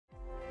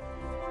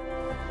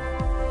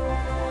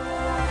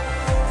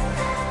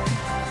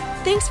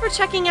Thanks for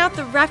checking out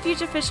the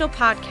Refuge Official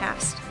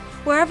podcast.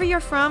 Wherever you're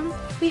from,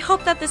 we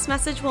hope that this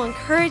message will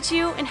encourage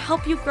you and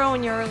help you grow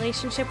in your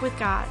relationship with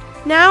God.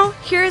 Now,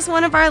 here is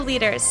one of our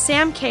leaders,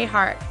 Sam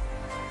Cahart.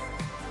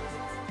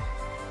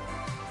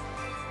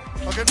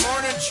 Well, good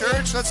morning,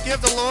 church. Let's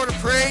give the Lord a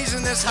praise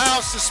in this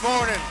house this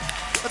morning.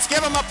 Let's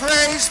give him a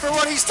praise for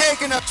what he's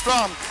taken us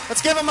from.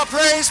 Let's give him a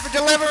praise for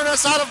delivering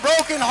us out of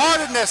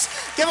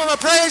brokenheartedness. Give him a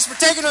praise for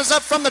taking us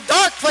up from the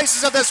dark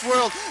places of this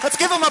world. Let's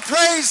give him a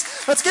praise.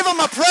 Let's give him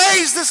a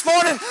praise this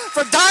morning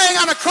for dying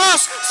on a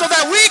cross so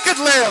that we could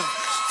live.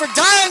 For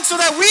dying so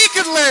that we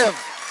could live.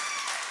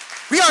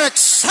 We are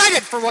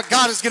excited for what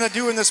God is going to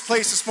do in this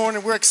place this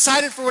morning. We're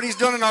excited for what he's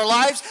done in our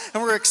lives,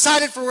 and we're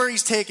excited for where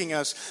he's taking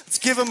us. Let's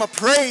give him a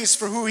praise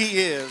for who he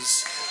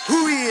is.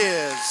 Who he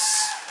is.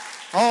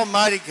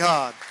 Almighty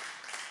God.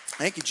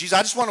 Thank you, Jesus.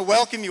 I just want to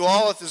welcome you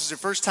all. If this is your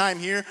first time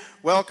here,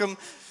 welcome.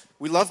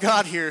 We love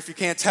God here. If you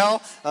can't tell,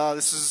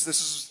 this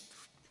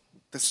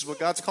is what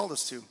God's called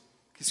us to.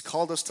 He's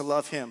called us to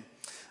love him.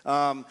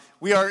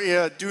 We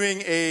are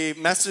doing a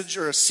message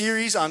or a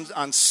series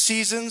on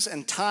seasons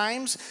and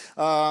times.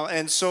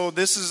 And so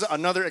this is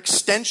another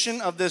extension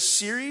of this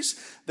series.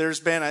 There's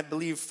been, I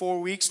believe, 4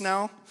 weeks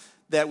now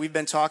that we've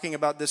been talking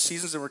about this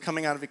seasons, and we're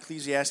coming out of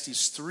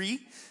Ecclesiastes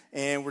 3.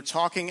 And we're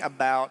talking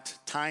about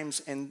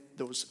times and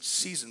those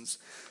seasons.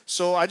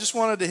 So I just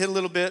wanted to hit a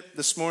little bit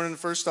this morning,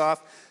 first off,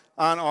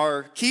 on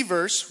our key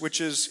verse,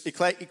 which is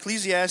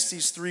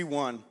Ecclesiastes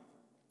 3:1.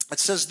 It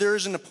says, "There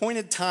is an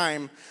appointed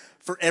time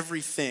for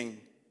everything,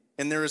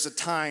 and there is a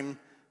time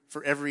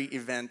for every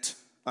event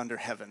under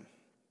heaven."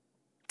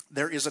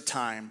 There is a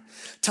time.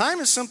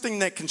 Time is something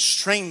that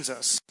constrains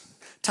us.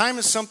 Time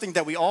is something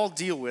that we all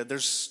deal with.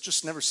 There's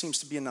just never seems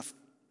to be enough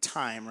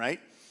time,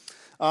 right?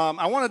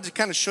 I wanted to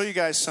kind of show you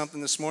guys something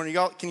this morning.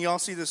 Can you all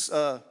see this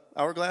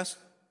hourglass?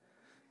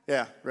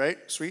 Yeah, right?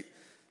 Sweet.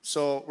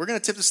 So we're going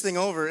to tip this thing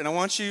over, and I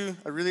want you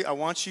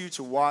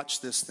to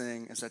watch this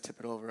thing as I tip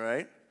it over,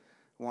 right?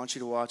 I want you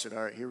to watch it.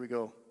 All right, here we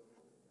go.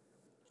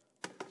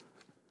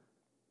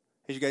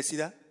 Did you guys see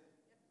that?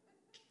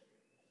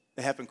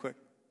 It happened quick.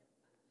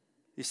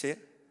 You see it?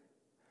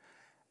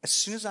 As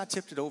soon as I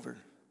tipped it over,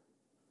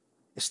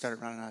 it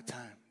started running out of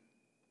time.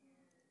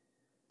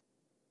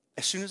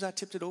 As soon as I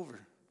tipped it over,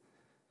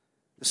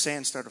 the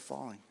sand started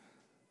falling.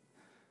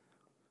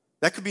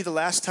 That could be the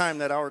last time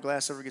that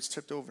hourglass ever gets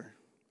tipped over.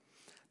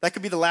 That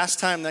could be the last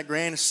time that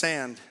grain of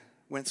sand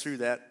went through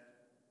that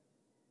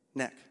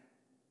neck.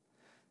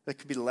 That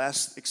could be the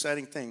last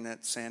exciting thing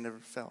that sand ever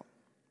felt.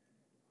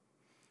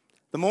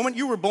 The moment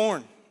you were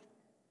born,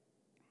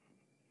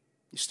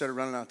 you started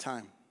running out of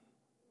time.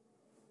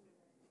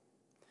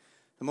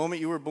 The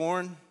moment you were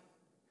born,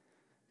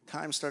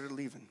 time started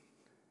leaving.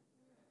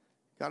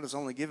 God has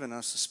only given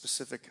us a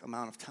specific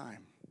amount of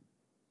time.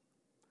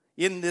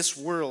 In this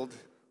world,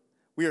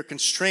 we are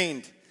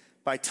constrained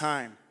by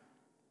time.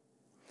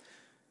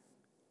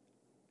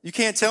 You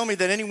can't tell me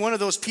that any one of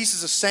those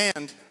pieces of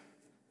sand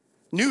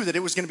knew that it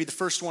was going to be the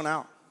first one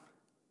out.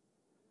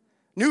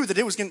 Knew that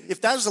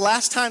if that was the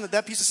last time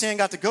that piece of sand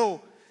got to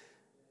go,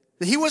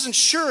 that he wasn't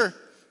sure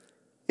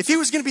if he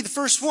was going to be the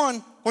first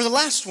one or the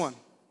last one.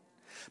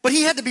 But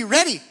he had to be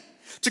ready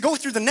to go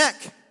through the neck.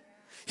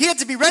 He had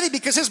to be ready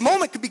because his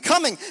moment could be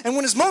coming. And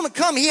when his moment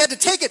come, he had to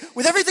take it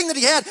with everything that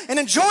he had and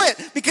enjoy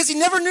it because he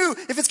never knew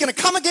if it's going to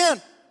come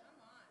again.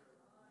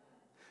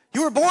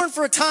 You were born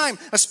for a time,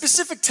 a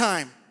specific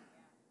time.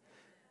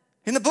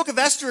 In the book of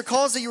Esther, it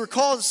calls that you were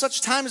called at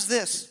such time as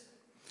this.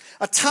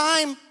 A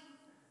time,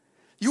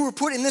 you were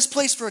put in this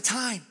place for a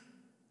time.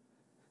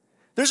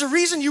 There's a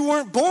reason you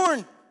weren't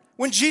born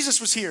when Jesus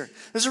was here.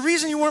 There's a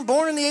reason you weren't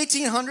born in the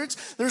 1800s.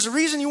 There's a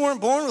reason you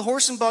weren't born with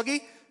horse and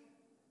buggy.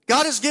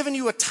 God has given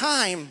you a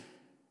time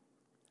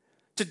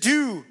to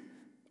do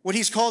what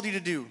he's called you to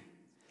do.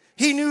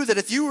 He knew that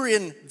if you were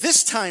in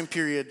this time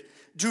period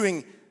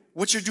doing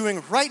what you're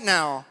doing right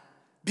now,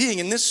 being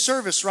in this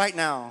service right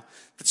now,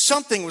 that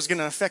something was going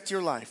to affect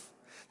your life,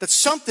 that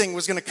something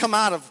was going to come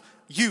out of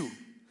you,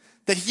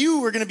 that you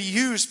were going to be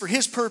used for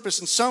his purpose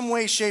in some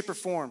way, shape, or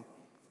form.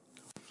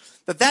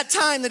 That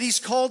time that he's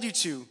called you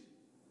to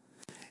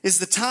is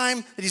the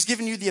time that he's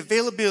given you the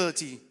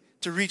availability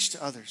to reach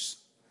to others.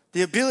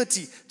 The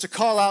ability to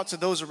call out to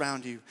those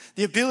around you.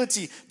 The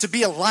ability to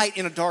be a light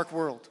in a dark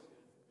world.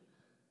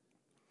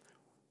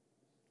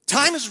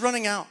 Time is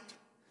running out.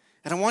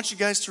 And I want you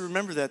guys to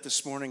remember that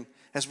this morning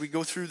as we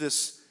go through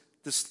this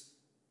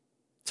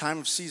time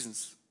of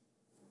seasons.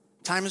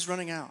 Time is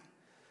running out.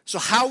 So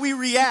how we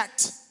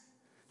react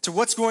to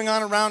what's going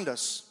on around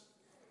us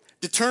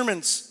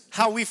determines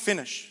how we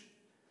finish.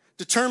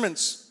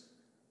 Determines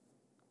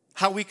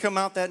how we come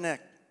out that neck.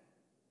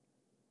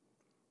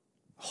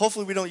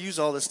 Hopefully we don't use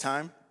all this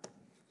time.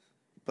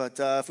 But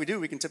if we do,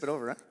 we can tip it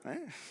over, right?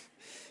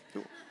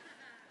 Cool.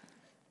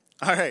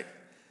 All right.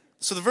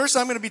 So the verse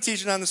I'm going to be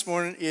teaching on this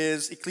morning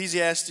is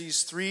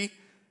Ecclesiastes 3,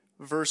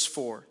 verse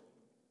 4.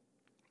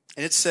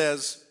 And it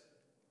says,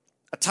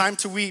 "A time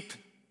to weep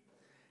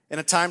and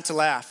a time to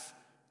laugh.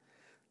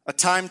 A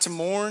time to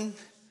mourn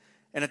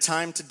and a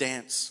time to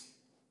dance.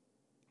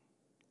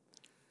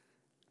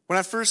 When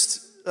I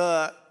first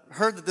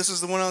heard that this is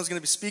the one I was going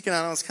to be speaking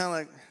on, I was kind of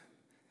like,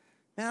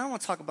 man, I don't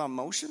want to talk about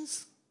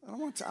emotions. I don't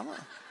want to.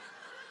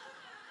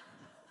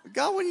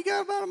 God, what do you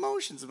got about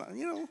emotions? I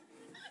really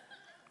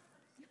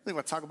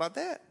want to talk about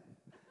that.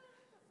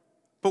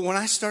 But when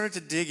I started to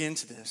dig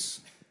into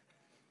this,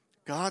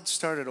 God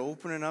started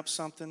opening up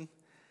something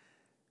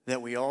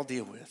that we all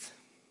deal with.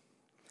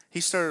 He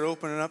started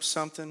opening up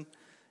something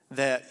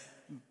that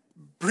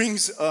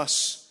brings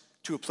us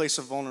to a place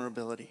of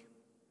vulnerability.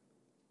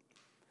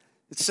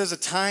 It says a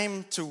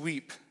time to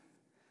weep.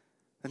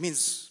 That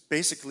means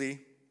basically,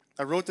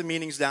 I wrote the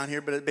meanings down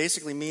here, but it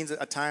basically means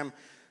a time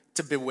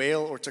to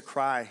bewail or to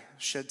cry,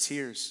 shed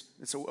tears.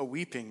 It's a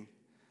weeping.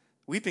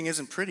 Weeping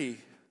isn't pretty.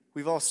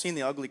 We've all seen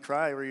the ugly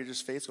cry where your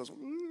just face goes,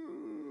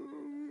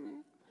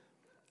 ooh.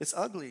 It's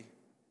ugly.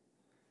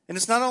 And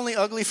it's not only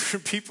ugly for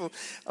people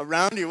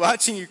around you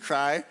watching you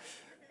cry.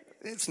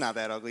 It's not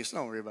that ugly, so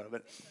don't worry about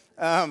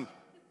it.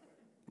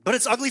 But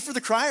it's ugly for the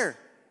crier.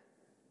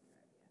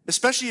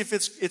 Especially if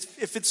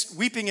it's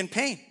weeping in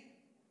pain.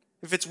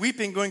 If it's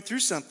weeping going through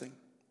something.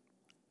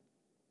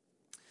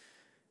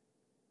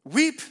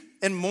 Weep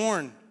and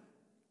mourn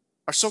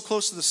are so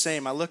close to the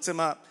same. I looked them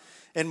up.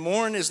 And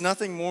mourn is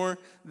nothing more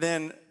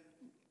than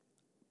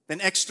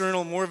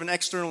more of an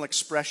external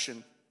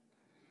expression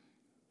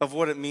of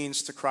what it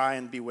means to cry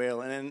and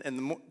bewail. And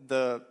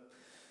the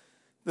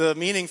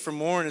meaning for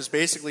mourn is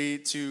basically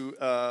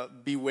to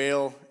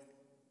bewail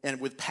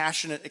and with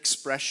passionate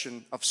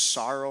expression of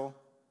sorrow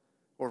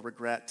or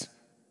regret.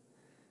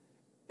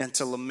 And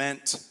to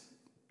lament.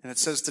 And it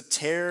says to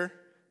tear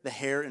the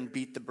hair and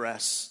beat the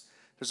breasts.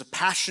 There's a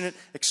passionate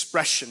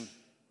expression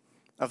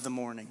of the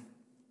mourning.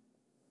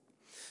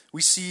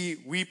 We see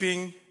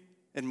weeping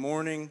and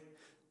mourning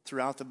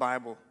throughout the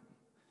Bible.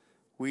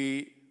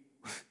 We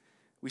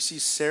see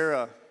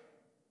Sarah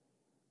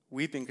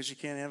weeping because she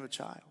can't have a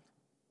child.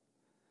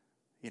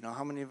 You know,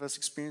 how many of us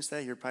experience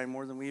that? You're probably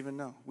more than we even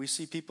know. We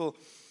see people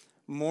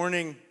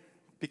mourning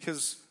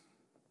because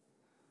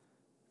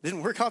it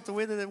didn't work out the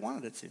way that they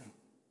wanted it to.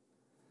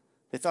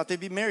 They thought they'd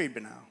be married by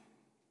now.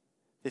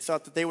 They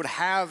thought that they would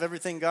have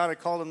everything God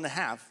had called them to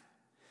have.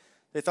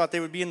 They thought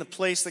they would be in the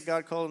place that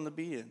God called them to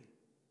be in.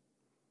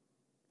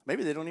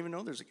 Maybe they don't even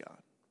know there's a God.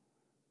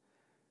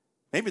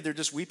 Maybe they're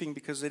just weeping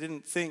because they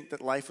didn't think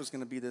that life was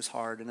going to be this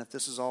hard. And if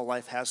this is all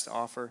life has to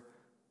offer,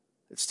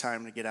 it's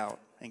time to get out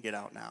and get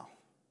out now.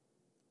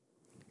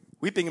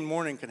 Weeping and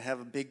mourning can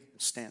have a big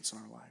stance in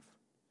our life.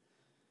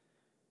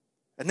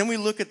 And then we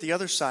look at the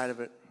other side of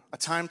it, a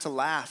time to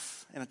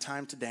laugh and a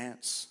time to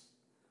dance.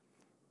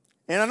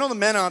 And I know the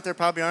men out there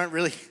probably aren't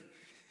really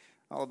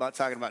all about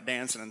talking about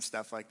dancing and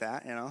stuff like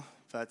that, you know.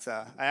 But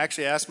I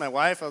actually asked my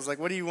wife, I was like,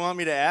 what do you want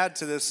me to add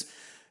to this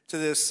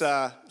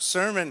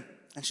sermon?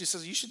 And she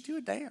says, you should do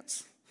a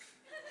dance.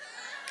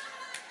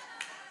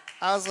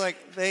 I was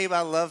like, babe,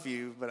 I love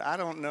you, but I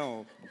don't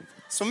know.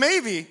 So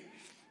maybe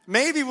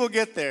we'll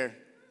get there.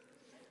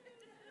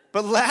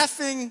 But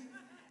laughing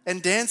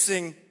and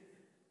dancing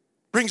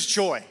brings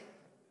joy.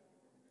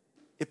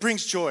 It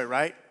brings joy,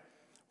 right?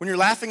 When you're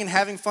laughing and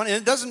having fun, and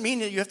it doesn't mean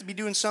that you have to be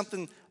doing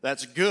something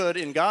that's good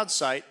in God's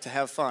sight to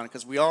have fun,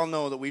 because we all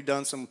know that we've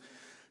done some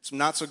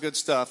not so good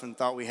stuff and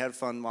thought we had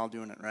fun while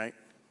doing it, right?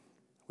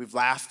 We've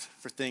laughed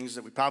for things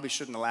that we probably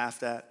shouldn't have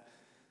laughed at,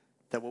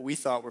 that what we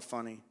thought were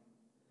funny.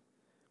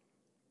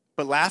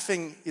 But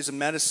laughing is a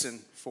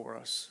medicine for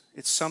us.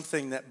 It's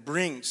something that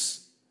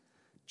brings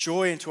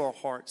joy into our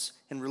hearts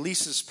and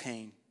releases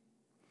pain.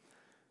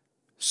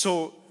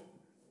 So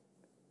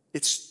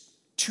it's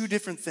two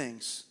different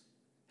things,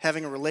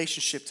 having a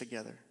relationship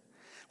together.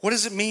 What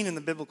does it mean in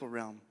the biblical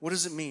realm? What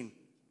does it mean?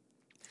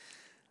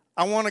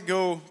 I want to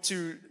go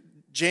to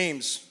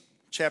James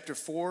chapter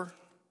 4,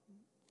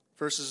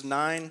 verses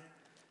 9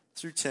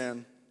 through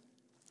 10,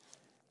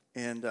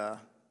 and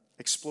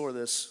explore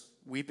this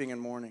weeping and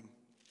mourning.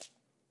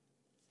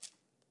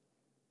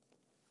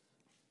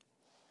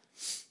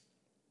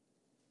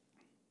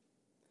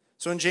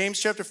 So in James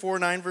chapter 4,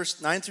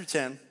 verse 9 through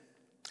 10,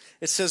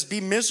 it says,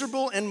 Be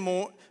miserable and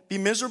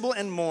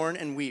mourn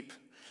and weep.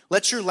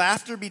 Let your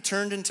laughter be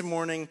turned into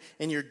mourning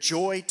and your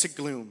joy to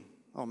gloom.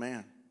 Oh,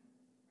 man.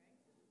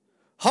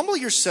 Humble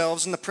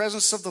yourselves in the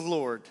presence of the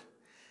Lord,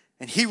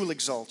 and he will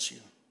exalt you.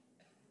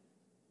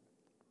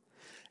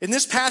 In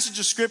this passage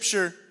of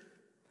Scripture,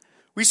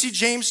 we see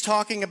James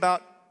talking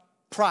about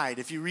pride.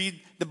 If you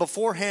read the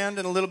beforehand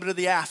and a little bit of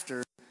the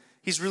after,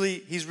 he's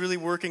really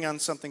working on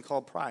something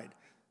called pride.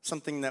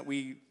 Something that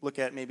we look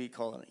at, maybe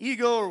call an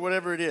ego or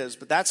whatever it is.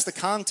 But that's the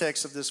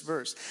context of this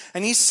verse.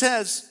 And he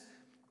says,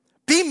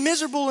 be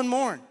miserable and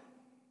mourn.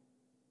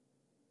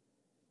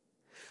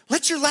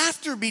 Let your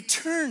laughter be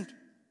turned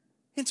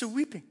into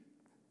weeping.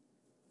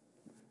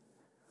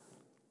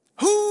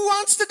 Who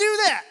wants to do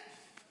that?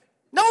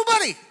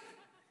 Nobody.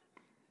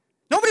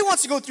 Nobody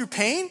wants to go through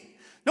pain.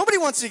 Nobody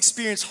wants to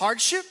experience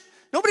hardship.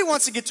 Nobody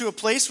wants to get to a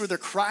place where they're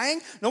crying.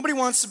 Nobody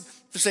wants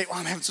to say, oh,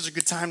 I'm having such a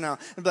good time now.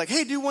 And be like,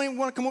 hey, do you want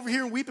to come over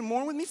here and weep and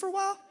mourn with me for a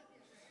while?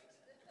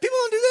 People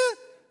don't do that.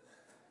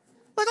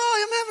 Like,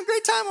 oh, I'm having a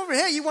great time. time over.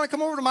 Hey, you want to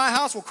come over to my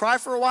house? We'll cry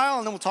for a while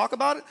and then we'll talk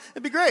about it.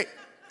 It'd be great.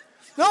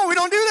 No, we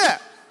don't do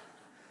that.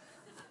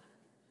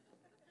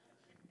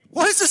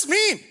 What does this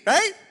mean,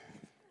 right?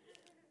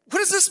 What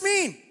does this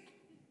mean?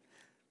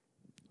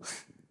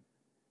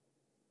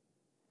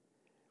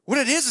 What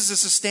it is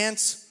it's a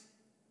stance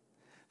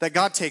that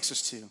God takes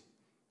us to.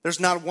 There's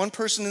not one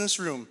person in this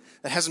room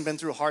that hasn't been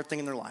through a hard thing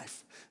in their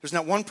life. There's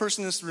not one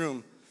person in this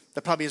room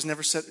that probably has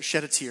never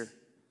shed a tear.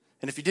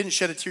 And if you didn't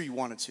shed a tear, you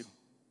wanted to.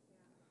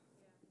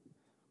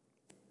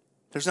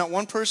 There's not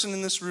one person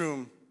in this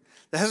room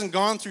that hasn't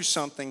gone through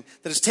something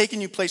that has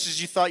taken you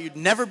places you thought you'd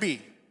never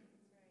be.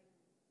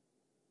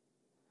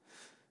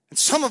 And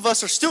some of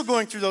us are still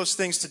going through those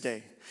things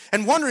today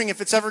and wondering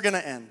if it's ever going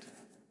to end.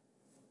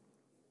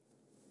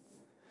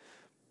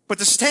 But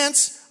the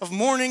stance of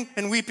mourning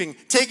and weeping,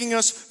 taking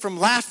us from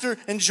laughter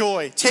and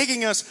joy,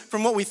 taking us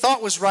from what we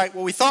thought was right,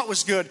 what we thought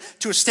was good,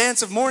 to a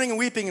stance of mourning and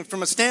weeping, and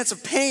from a stance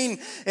of pain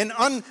and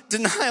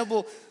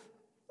undeniable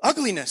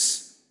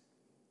ugliness.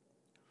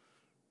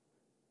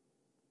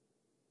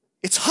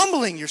 It's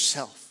humbling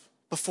yourself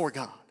before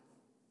God.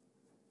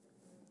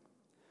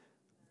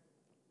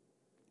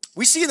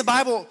 We see in the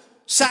Bible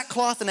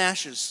sackcloth and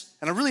ashes.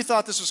 And I really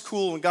thought this was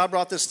cool when God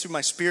brought this to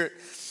my spirit.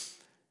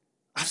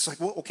 I was like,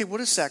 well, okay, what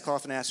is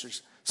sackcloth and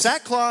ashes?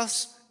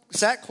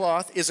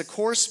 Sackcloth is a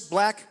coarse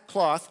black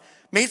cloth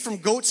made from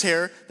goat's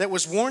hair that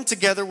was worn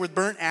together with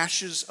burnt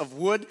ashes of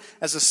wood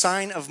as a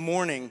sign of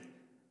mourning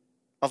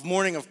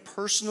of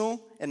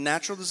personal and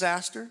natural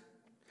disaster,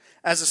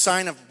 as a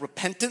sign of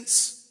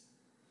repentance,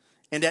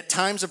 and at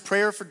times of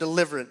prayer for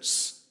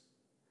deliverance.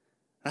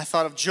 And I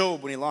thought of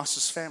Job when he lost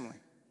his family.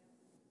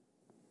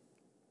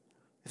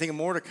 I think of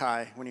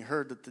Mordecai when he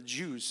heard that the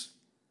Jews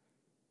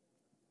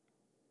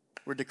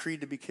were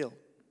decreed to be killed.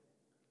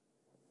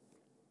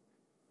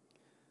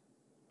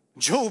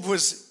 Job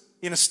was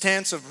in a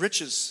stance of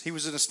riches. He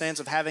was in a stance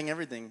of having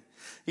everything.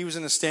 He was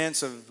in a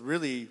stance of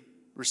really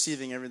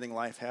receiving everything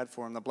life had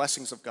for him, the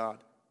blessings of God.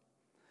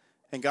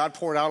 And God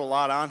poured out a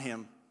lot on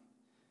him.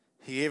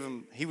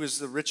 He was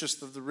the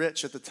richest of the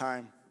rich at the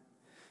time.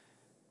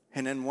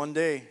 And then one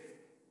day,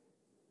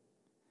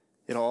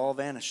 it all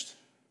vanished.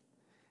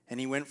 And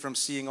he went from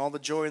seeing all the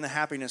joy and the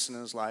happiness in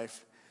his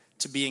life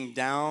to being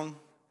down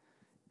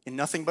in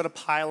nothing but a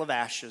pile of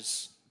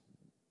ashes.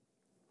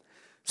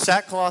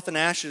 Sackcloth and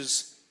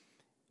ashes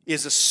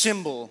is a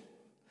symbol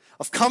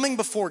of coming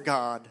before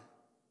God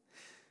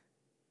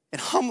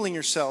and humbling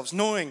yourselves,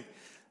 knowing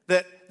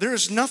that there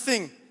is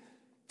nothing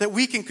that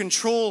we can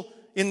control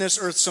in this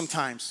earth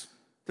sometimes.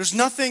 There's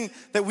nothing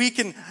that we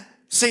can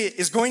say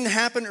is going to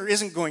happen or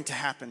isn't going to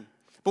happen.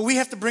 But we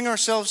have to bring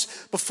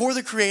ourselves before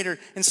the Creator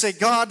and say,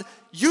 God,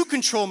 you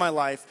control my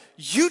life.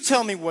 You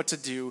tell me what to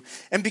do.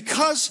 And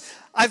because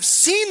I've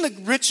seen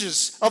the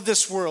riches of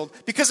this world,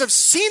 because I've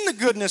seen the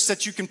goodness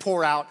that you can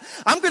pour out,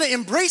 I'm going to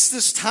embrace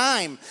this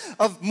time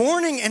of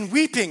mourning and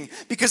weeping,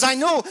 because I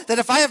know that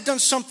if I have done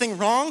something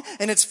wrong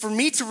and it's for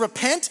me to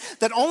repent,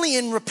 that only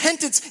in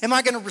repentance am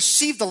I going to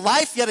receive the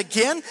life yet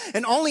again,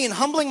 and only in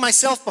humbling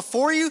myself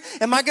before you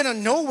am I going to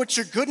know what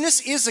your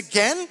goodness is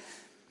again.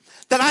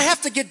 That I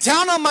have to get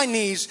down on my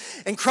knees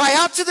and cry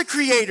out to the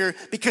Creator,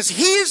 because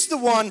He is the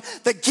one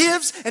that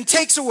gives and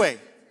takes away.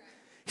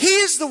 He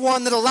is the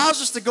one that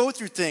allows us to go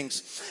through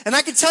things. And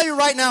I can tell you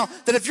right now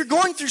that if you're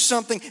going through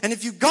something, and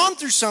if you've gone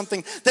through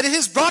something, that it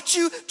has brought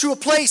you to a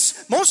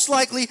place, most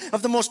likely,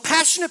 of the most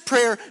passionate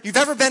prayer you've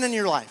ever been in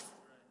your life.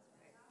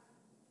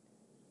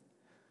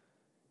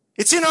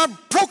 It's in our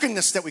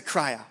brokenness that we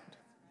cry out.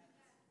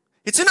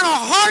 It's in our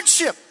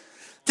hardship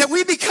that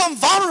we become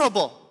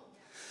vulnerable.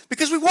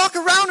 Because we walk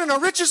around in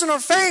our riches and our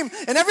fame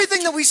and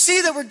everything that we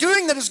see that we're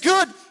doing that is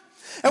good.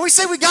 And we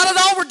say we got it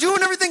all. We're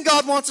doing everything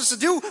God wants us to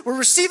do. We're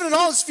receiving it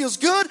all. This feels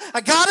good.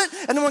 I got it.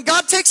 And then when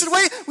God takes it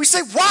away, we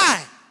say,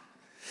 why?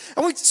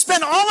 And we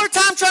spend all our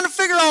time trying to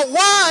figure out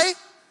why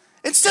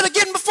instead of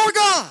getting before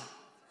God.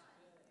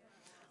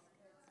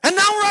 And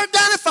now we're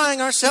identifying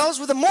ourselves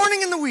with the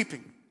mourning and the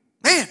weeping.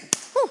 Man,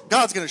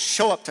 God's going to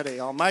show up today,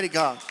 Almighty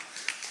God.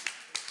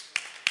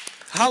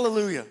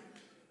 Hallelujah.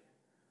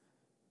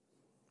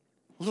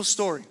 A little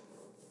story.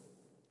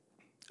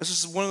 This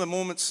is one of the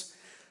moments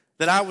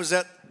that I was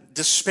at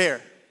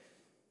despair.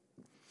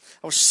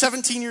 I was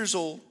 17 years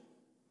old,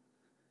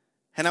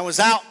 and I was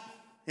out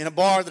in a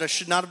bar that I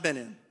should not have been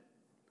in.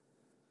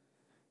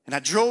 And I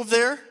drove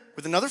there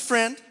with another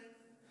friend,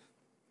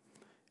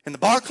 and the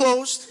bar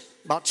closed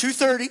about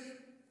 2:30.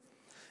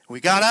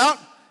 We got out,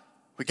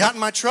 we got in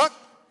my truck,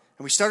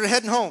 and we started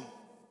heading home.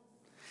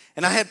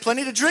 And I had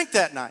plenty to drink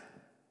that night.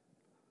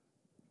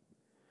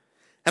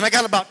 And I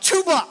got about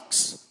 2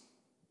 blocks.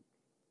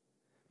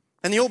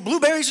 And the old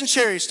blueberries and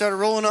cherries started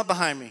rolling up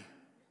behind me.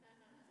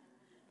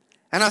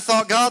 And I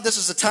thought, God, this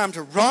is the time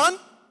to run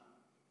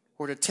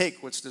or to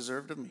take what's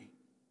deserved of me.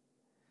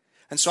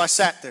 And so I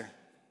sat there.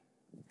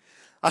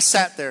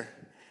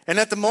 And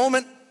at the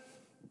moment,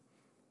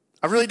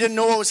 I really didn't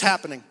know what was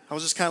happening. I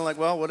was just kind of like,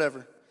 well,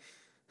 whatever.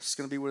 It's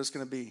going to be what it's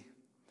going to be.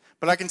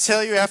 But I can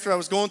tell you, after I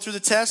was going through the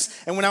test,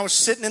 and when I was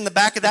sitting in the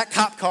back of that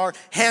cop car,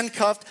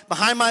 handcuffed,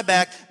 behind my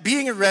back,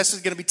 being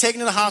arrested, going to be taken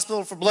to the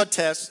hospital for blood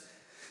tests,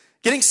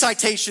 getting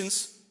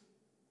citations,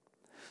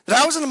 that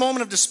I was in a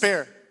moment of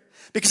despair.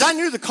 Because I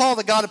knew the call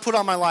that God had put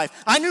on my life.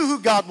 I knew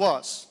who God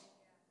was.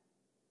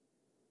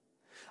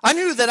 I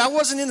knew that I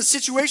wasn't in the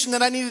situation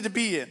that I needed to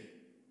be in.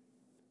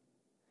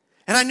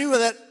 And I knew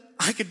that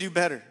I could do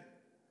better.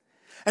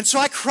 And so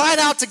I cried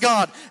out to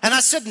God, and I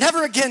said,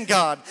 never again,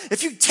 God,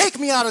 if you take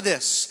me out of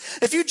this,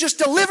 if you just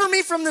deliver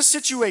me from this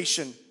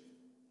situation.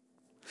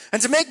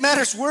 And to make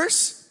matters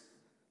worse,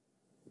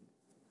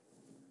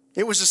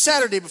 it was a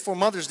Saturday before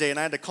Mother's Day, and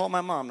I had to call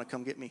my mom to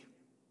come get me.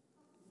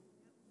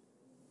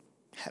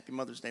 Happy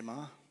Mother's Day,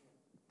 Ma.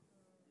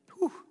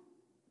 Whew.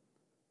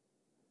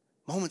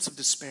 Moments of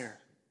despair.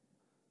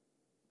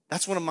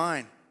 That's one of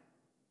mine.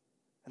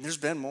 And there's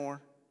been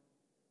more.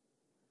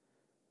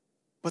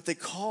 But they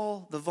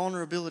call the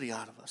vulnerability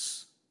out of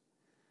us.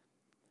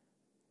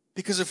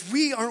 Because if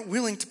we aren't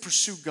willing to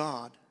pursue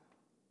God,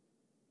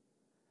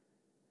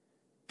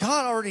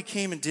 God already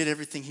came and did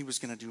everything he was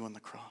going to do on the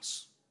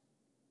cross.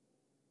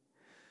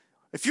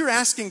 If you're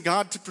asking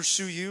God to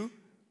pursue you,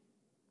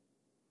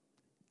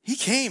 he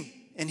came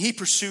and he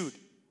pursued.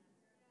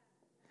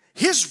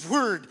 His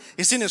word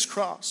is in his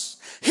cross.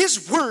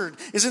 His word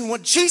is in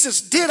what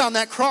Jesus did on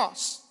that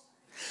cross.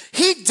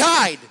 He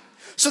died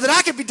so that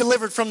I could be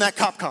delivered from that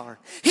cop car.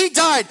 He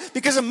died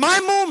because in my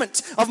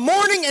moment of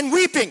mourning and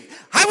weeping,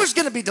 I was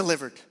going to be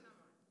delivered.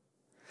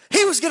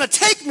 He was going to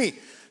take me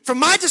from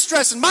my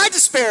distress and my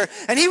despair,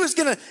 and he was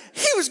going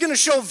to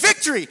show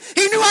victory.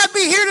 He knew I'd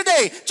be here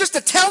today just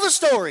to tell the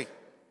story.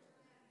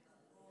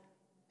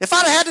 If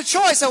I'd have had the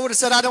choice, I would have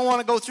said, I don't want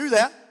to go through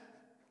that.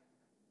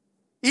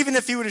 Even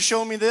if he would have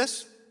shown me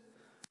this,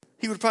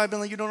 he would have probably been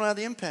like, you don't know how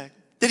the impact.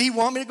 Did he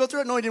want me to go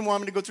through it? No, he didn't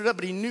want me to go through that,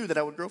 but he knew that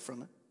I would grow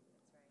from it.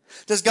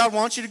 Does God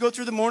want you to go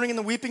through the mourning and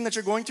the weeping that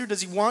you're going through?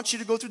 Does he want you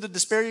to go through the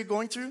despair you're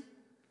going through?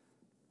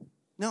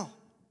 No.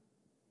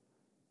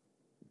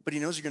 But he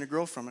knows you're going to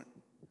grow from it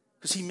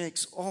because he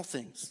makes all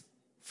things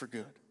for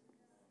good.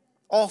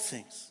 All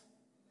things.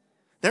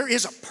 There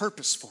is a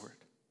purpose for it.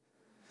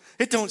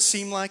 It don't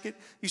seem like it.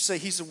 You say,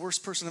 he's the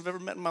worst person I've ever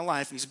met in my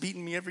life, and he's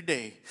beating me every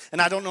day,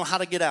 and I don't know how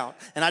to get out,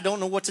 and I don't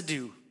know what to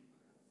do.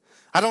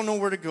 I don't know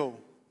where to go.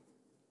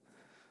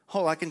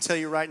 All I can tell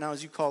you right now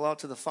is you call out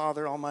to the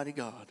Father, Almighty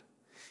God,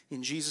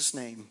 in Jesus'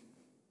 name,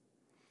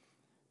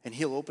 and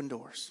he'll open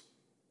doors,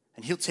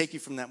 and he'll take you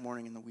from that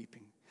mourning and the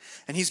weeping,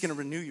 and he's going to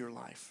renew your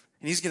life,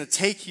 and he's going to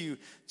take you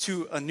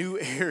to a new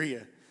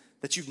area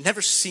that you've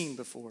never seen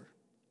before.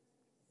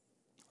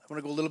 I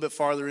want to go a little bit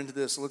farther into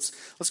this.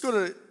 Let's go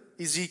to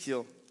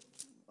Ezekiel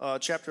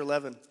chapter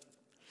 11,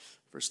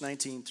 verse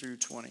 19 through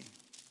 20.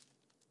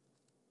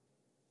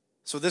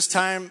 So this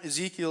time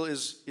Ezekiel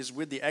is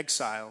with the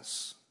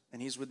exiles,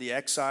 and he's with the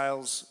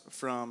exiles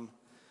from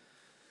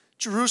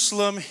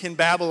Jerusalem in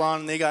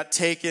Babylon. They got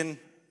taken.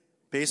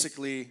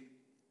 Basically,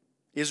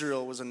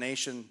 Israel was a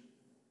nation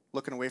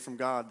looking away from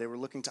God. They were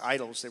looking to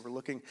idols. They were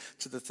looking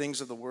to the things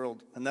of the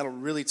world. And that'll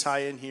really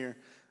tie in here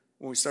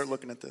when we start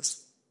looking at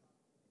this.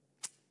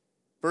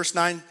 Verse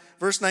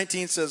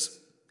 19 says,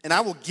 and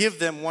I will give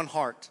them one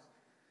heart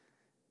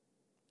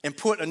and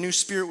put a new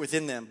spirit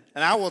within them.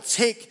 And I will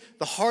take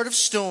the heart of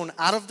stone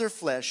out of their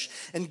flesh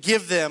and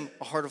give them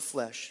a heart of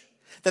flesh,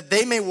 that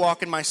they may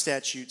walk in my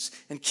statutes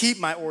and keep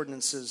my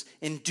ordinances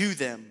and do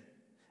them.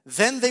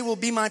 Then they will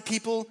be my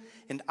people,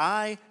 and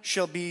I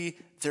shall be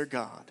their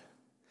God.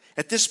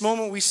 At this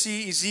moment, we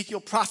see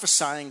Ezekiel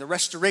prophesying the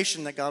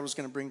restoration that God was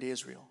going to bring to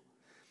Israel.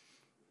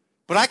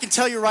 But I can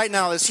tell you right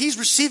now, as he's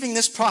receiving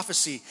this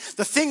prophecy,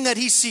 the thing that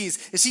he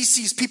sees is he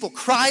sees people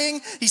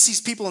crying. He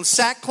sees people in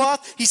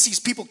sackcloth. He sees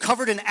people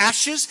covered in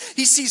ashes.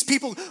 He sees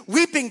people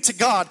weeping to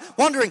God,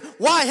 wondering,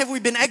 why have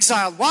we been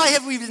exiled? Why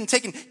have we been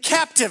taken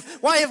captive?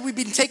 Why have we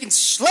been taken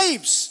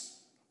slaves?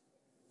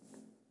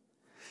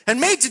 And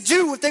made to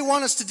do what they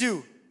want us to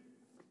do.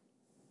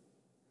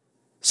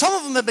 Some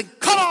of them have been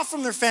cut off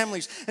from their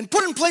families and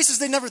put in places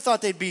they never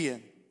thought they'd be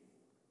in.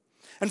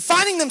 And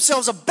finding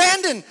themselves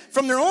abandoned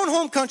from their own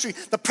home country,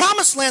 the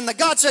promised land that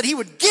God said he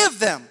would give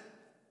them.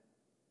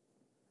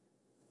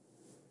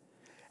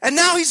 And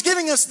now he's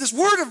giving us this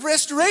word of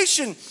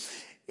restoration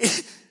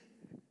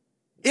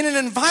in an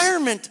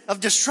environment of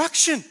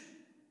destruction.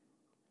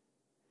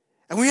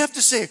 And we have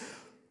to say,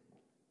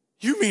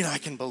 you mean I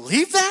can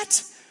believe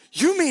that?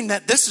 You mean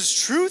that this is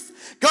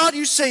truth? God,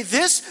 you say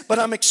this, but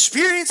I'm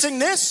experiencing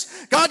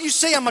this. God, you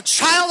say I'm a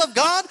child of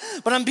God,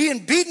 but I'm being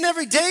beaten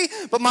every day,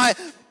 but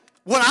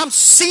what I'm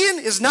seeing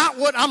is not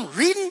what I'm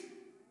reading.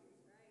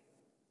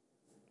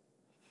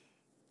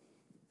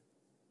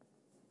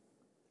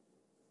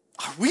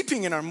 Our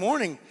weeping and our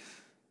mourning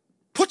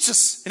puts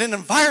us in an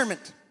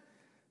environment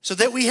so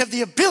that we have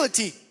the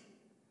ability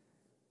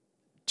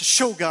to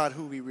show God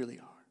who we really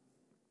are,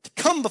 to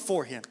come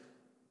before him.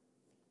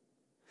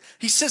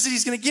 He says that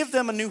he's going to give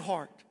them a new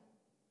heart.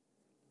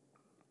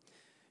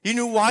 You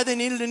knew why they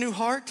needed a new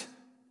heart?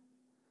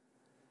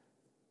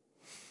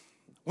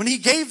 When he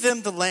gave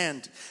them the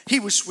land, he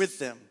was with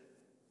them.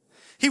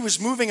 He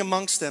was moving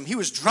amongst them. He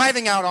was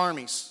driving out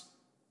armies.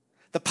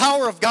 The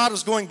power of God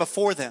was going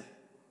before them.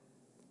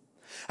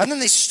 And then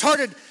they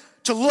started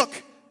to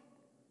look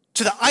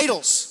to the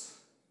idols.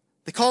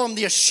 They call them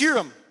the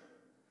Asherim,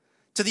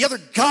 to the other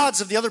gods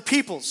of the other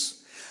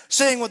peoples,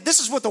 saying, well, this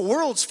is what the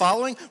world's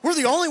following. We're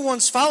the only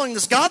ones following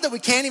this God that we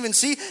can't even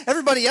see.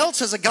 Everybody else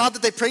has a God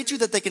that they pray to,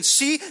 that they can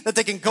see, that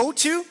they can go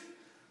to,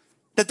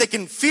 that they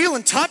can feel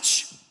and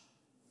touch.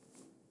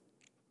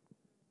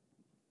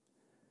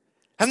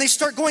 And they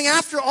start going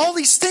after all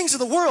these things of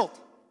the world.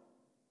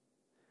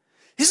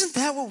 Isn't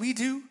that what we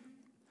do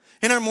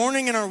in our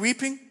mourning and our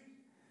weeping?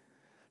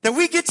 That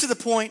we get to the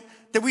point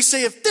that we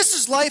say, if this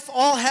is life,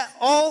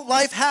 all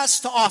life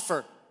has to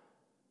offer,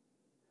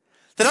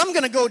 that I'm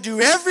going to go do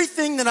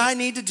everything that I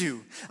need to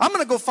do. I'm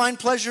going to go find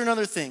pleasure in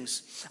other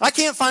things. I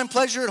can't find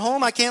pleasure at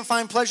home. I can't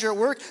find pleasure at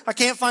work. I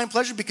can't find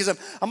pleasure because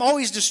I'm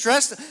always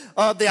distressed.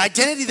 The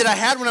identity that I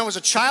had when I was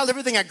a child,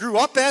 everything I grew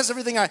up as,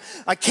 everything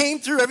I came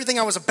through, everything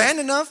I was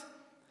abandoned of.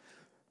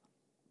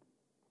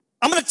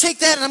 I'm going to take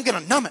that and I'm going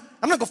to numb it.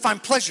 I'm going to go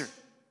find pleasure.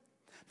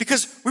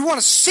 Because we want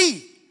to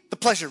see the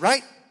pleasure,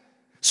 right?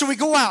 So we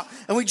go out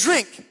and we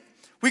drink.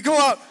 We go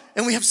out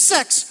and we have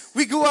sex.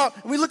 We go out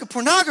and we look at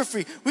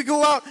pornography. We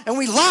go out and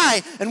we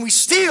lie and we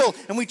steal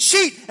and we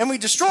cheat and we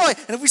destroy.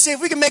 And if we say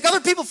if we can make other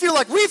people feel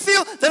like we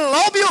feel, then it'll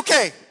all be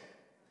okay.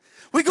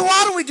 We go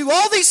out and we do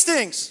all these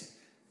things.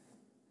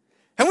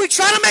 And we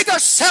try to make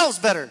ourselves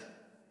better.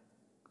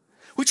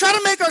 We try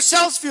to make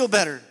ourselves feel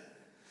better.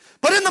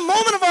 But in the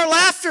moment of our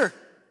laughter,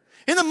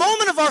 in the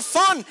moment of our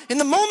fun, in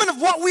the moment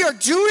of what we are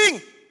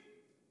doing,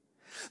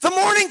 the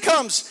morning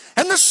comes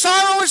and the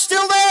sorrow is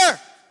still there.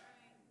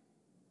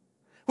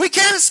 We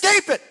can't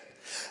escape it.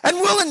 And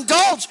we'll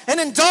indulge and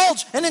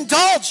indulge and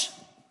indulge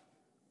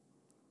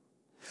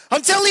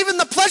until even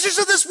the pleasures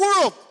of this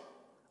world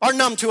are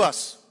numb to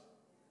us.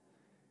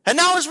 And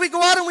now as we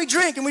go out and we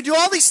drink and we do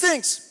all these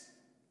things,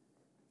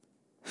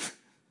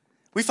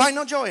 we find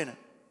no joy in it.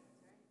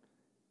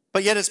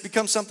 But yet it's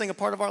become something a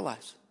part of our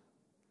lives.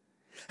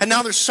 And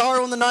now there's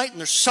sorrow in the night and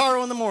there's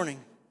sorrow in the morning.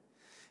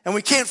 And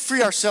we can't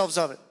free ourselves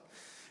of it.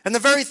 And the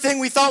very thing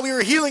we thought we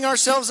were healing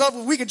ourselves of,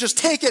 we could just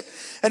take it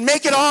and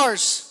make it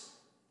ours.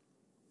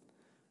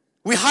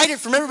 We hide it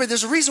from everybody.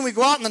 There's a reason we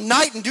go out in the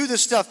night and do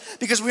this stuff.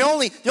 Because the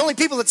only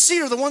people that see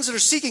it are the ones that are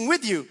seeking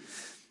with you.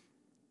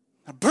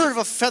 A bird of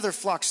a feather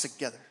flocks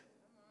together.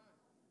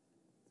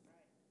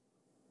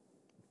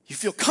 You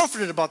feel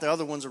comforted about the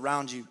other ones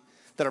around you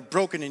that are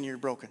broken in your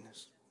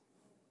brokenness.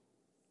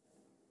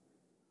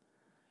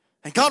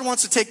 And God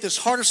wants to take this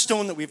heart of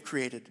stone that we've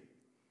created.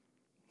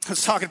 I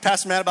was talking to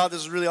Pastor Matt about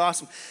this. It was really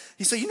awesome.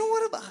 He said, you know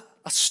what?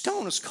 A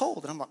stone is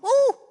cold. And I'm like,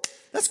 oh,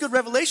 that's good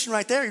revelation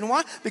right there. You know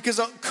why? Because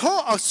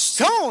a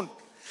stone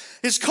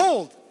is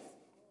cold.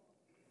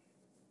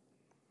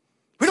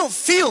 We don't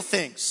feel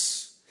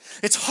things.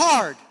 It's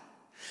hard.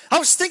 I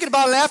was thinking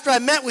about it after I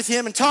met with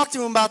him and talked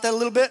to him about that a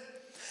little bit.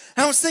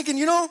 And I was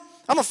thinking,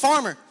 I'm a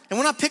farmer. And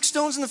when I pick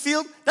stones in the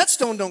field, that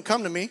stone don't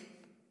come to me.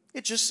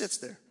 It just sits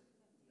there.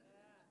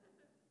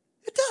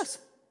 It does.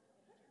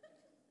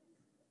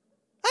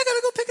 I got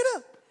to go pick it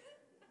up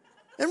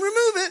and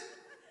remove it.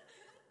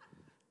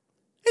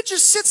 It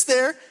just sits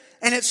there,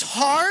 and it's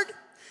hard,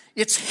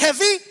 it's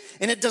heavy,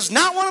 and it does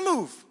not want to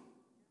move.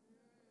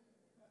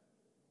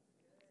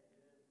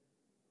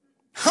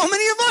 How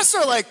many of us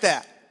are like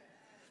that?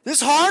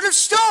 This heart of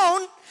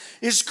stone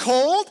is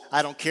cold.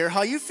 I don't care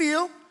how you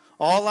feel.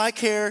 All I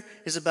care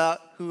is about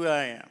who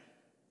I am.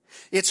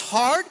 It's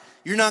hard.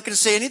 You're not going to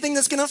say anything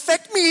that's going to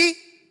affect me.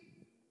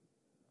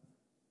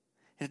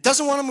 And it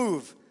doesn't want to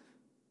move.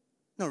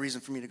 No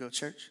reason for me to go to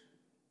church.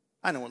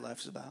 I know what life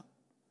is about.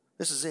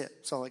 This is it.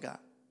 That's all I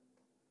got.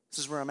 This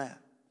is where I'm at.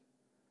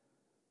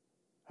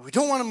 And we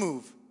don't want to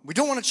move. We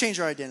don't want to change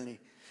our identity.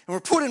 And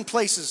we're put in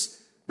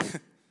places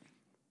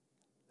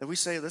that we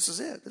say, this is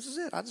it. This is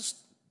it. This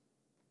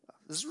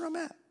is where I'm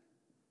at. And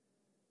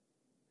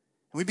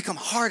we become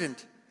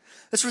hardened.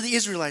 That's where the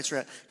Israelites are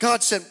at.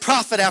 God sent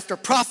prophet after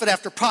prophet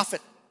after prophet.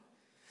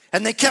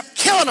 And they kept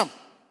killing them.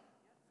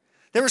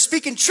 They were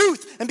speaking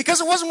truth. And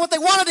because it wasn't what they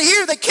wanted to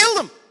hear, they killed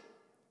them.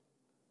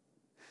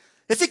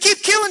 If you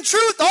keep killing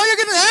truth, all you're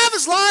going to have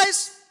is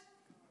lies.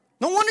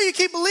 No wonder you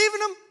keep believing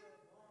them.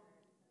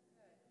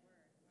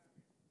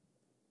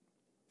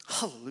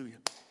 Hallelujah.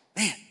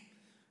 Man.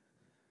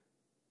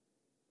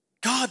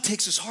 God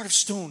takes this heart of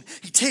stone.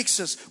 He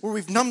takes us where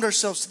we've numbed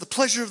ourselves to the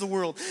pleasure of the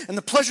world and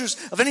the pleasures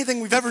of anything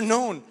we've ever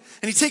known.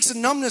 And he takes the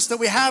numbness that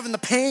we have and the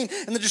pain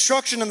and the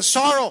destruction and the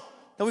sorrow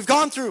that we've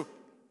gone through.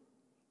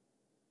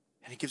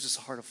 And he gives us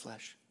a heart of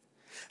flesh.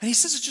 And he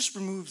says it just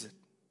removes it.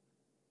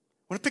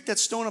 When I pick that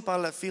stone up out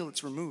of that field,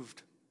 it's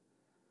removed.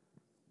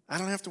 I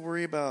don't have to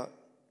worry about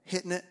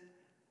hitting it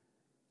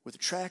with a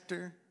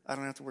tractor. I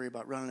don't have to worry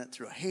about running it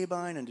through a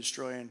haybine and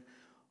destroying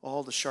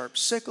all the sharp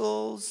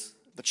sickles,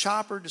 the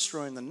chopper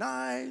destroying the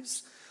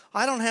knives.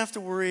 I don't have to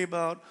worry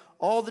about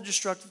all the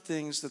destructive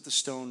things that the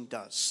stone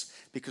does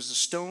because the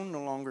stone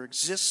no longer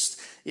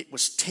exists. It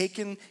was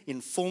taken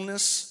in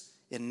fullness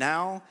and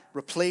now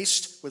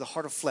replaced with a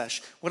heart of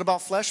flesh. What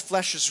about flesh?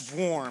 Flesh is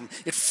warm.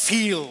 It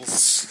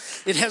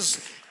feels. It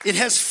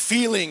has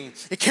feeling.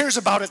 It cares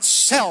about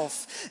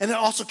itself, and it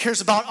also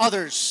cares about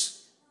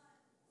others.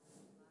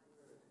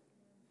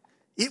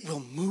 It will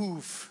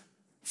move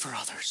for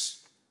others.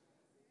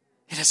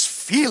 It has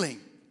feeling.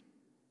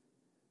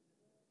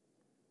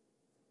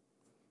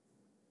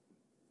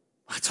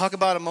 I talk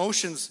about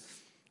emotions.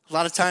 A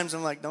lot of times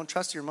I'm like, don't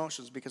trust your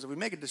emotions, because if we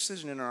make a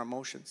decision in our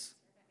emotions,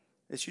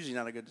 it's usually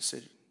not a good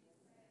decision.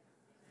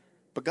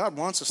 But God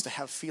wants us to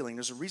have feeling.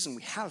 There's a reason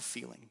we have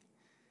feeling.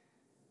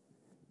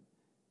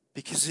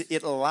 Because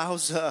it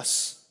allows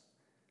us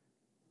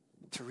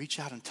to reach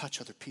out and touch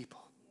other people.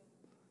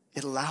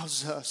 It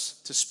allows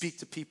us to speak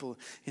to people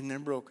in their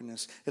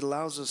brokenness. It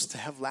allows us to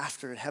have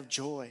laughter and have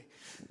joy.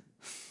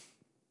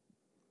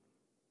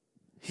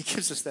 He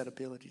gives us that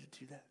ability to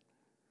do that.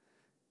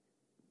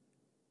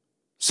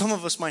 Some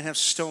of us might have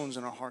stones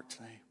in our heart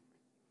today.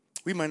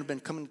 We might have been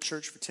coming to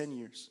church for 10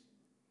 years.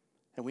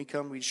 And we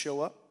come, we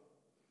show up,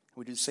 and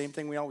we do the same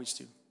thing we always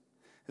do.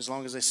 As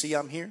long as I see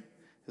I'm here,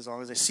 as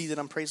long as I see that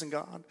I'm praising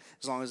God,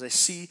 as long as I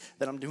see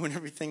that I'm doing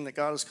everything that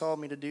God has called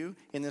me to do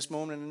in this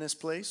moment and in this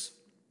place,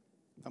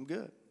 I'm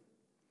good.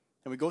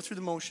 And we go through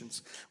the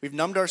motions. We've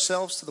numbed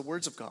ourselves to the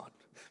words of God.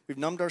 We've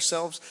numbed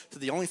ourselves to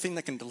the only thing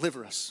that can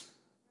deliver us.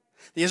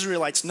 The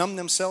Israelites numbed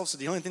themselves to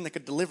the only thing that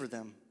could deliver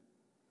them.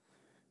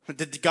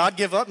 Did God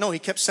give up? No, he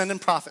kept sending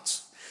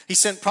prophets. He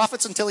sent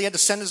prophets until he had to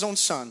send his own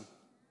son.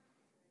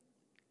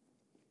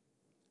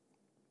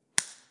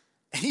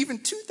 And even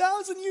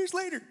 2,000 years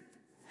later,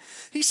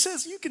 he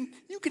says, you can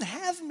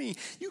have me.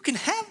 You can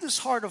have this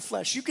heart of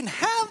flesh. You can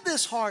have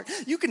this heart.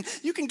 You can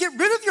get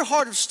rid of your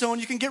heart of stone.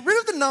 You can get rid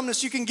of the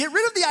numbness. You can get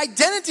rid of the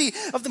identity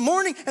of the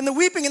mourning and the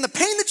weeping and the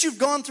pain that you've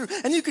gone through.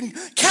 And you can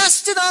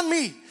cast it on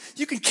me.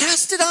 You can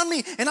cast it on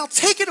me, and I'll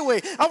take it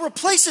away. I'll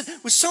replace it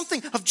with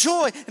something of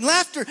joy and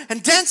laughter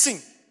and dancing.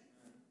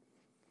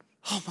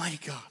 Oh my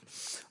God.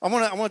 I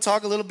want to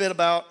talk a little bit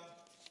about,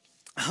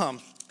 man,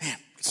 I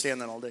could stay on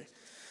that all day.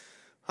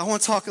 I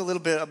want to talk a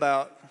little bit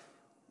about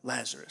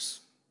Lazarus.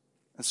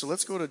 And so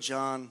let's go to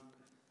John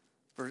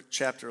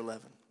chapter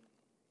 11.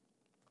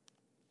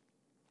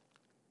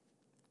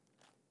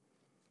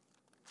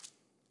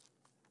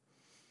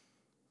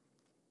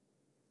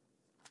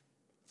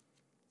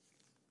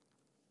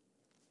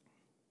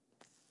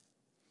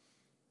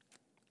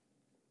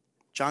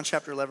 John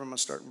chapter 11, I'm going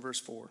to start in verse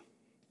 4.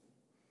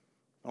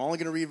 I'm only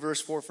going to read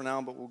verse 4 for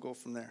now, but we'll go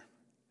from there.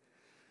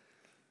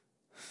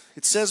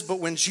 It says, but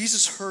when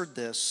Jesus heard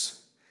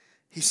this,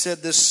 he said,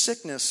 this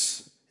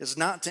sickness is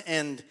not to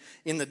end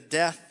in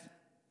death,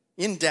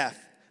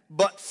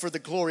 but for the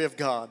glory of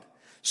God,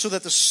 so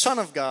that the Son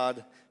of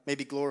God may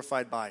be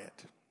glorified by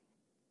it.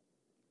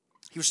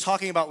 He was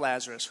talking about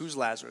Lazarus. Who's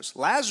Lazarus?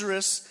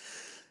 Lazarus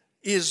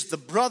is the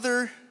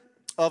brother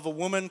of a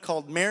woman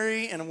called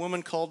Mary and a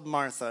woman called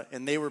Martha.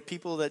 And they were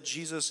people that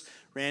Jesus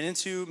ran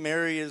into.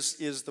 Mary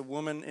is the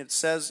woman, it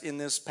says in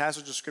this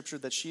passage of Scripture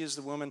that she is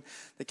the woman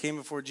that came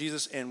before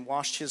Jesus and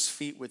washed his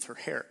feet with her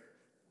hair.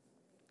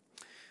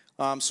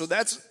 So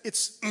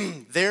it's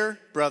their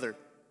brother.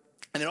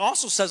 And it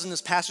also says in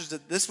this passage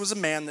that this was a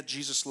man that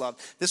Jesus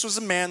loved. This was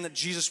a man that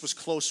Jesus was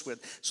close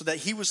with, so that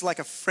he was like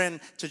a friend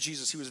to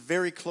Jesus. He was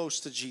very close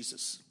to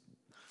Jesus.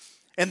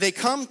 And they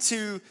come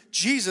to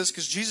Jesus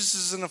because Jesus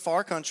is in a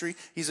far country.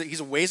 He's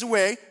a ways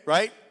away,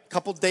 right? A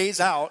couple days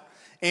out.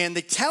 And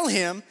they tell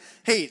him,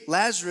 hey,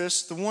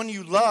 Lazarus, the one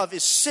you love,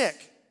 is sick.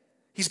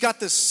 He's got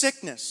this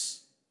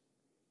sickness.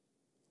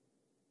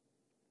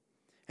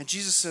 And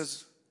Jesus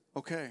says,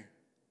 okay.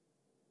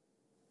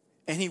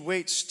 And he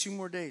waits 2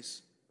 more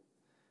days.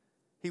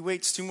 He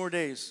waits 2 more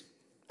days.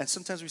 And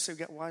sometimes we say,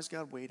 why is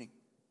God waiting?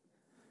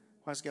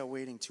 Why is God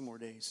waiting 2 more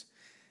days?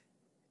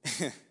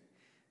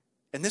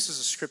 And this is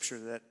a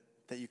scripture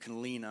that you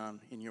can lean on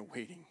in your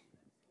waiting.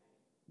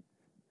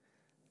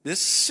 This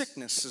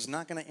sickness is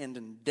not going to end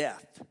in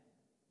death,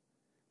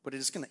 but it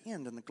is going to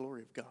end in the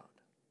glory of God.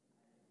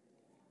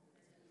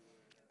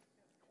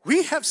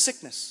 We have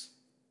sickness.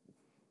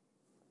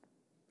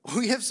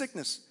 We have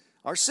sickness.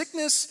 Our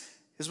sickness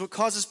is what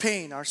causes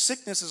pain. Our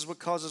sickness is what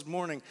causes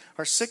mourning.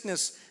 Our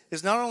sickness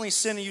is not only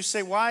sin. And you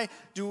say, why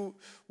do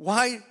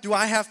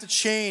I have to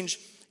change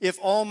if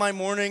all my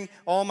mourning,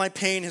 all my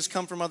pain has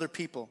come from other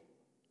people?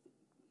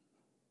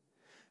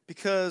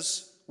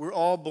 Because we're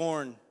all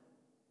born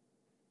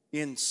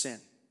in sin.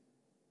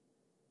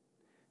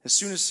 As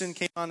soon as sin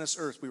came on this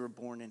earth, we were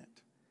born in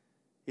it.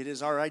 It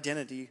is our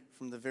identity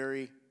from the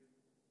very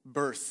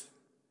birth,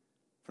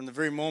 from the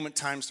very moment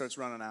time starts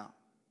running out.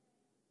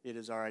 It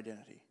is our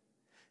identity.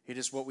 It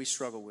is what we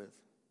struggle with.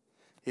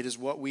 It is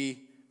what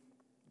we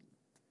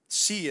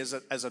see as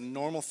a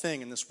normal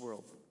thing in this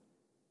world.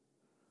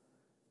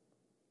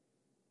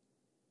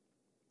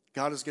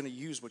 God is going to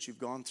use what you've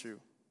gone through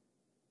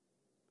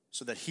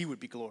so that he would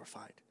be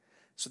glorified,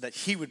 so that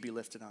he would be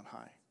lifted on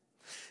high.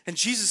 And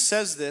Jesus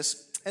says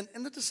this, and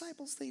the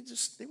disciples, they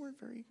weren't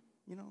very,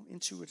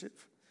 intuitive.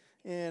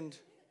 And,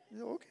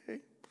 okay,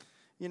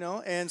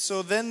 and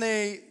so then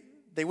they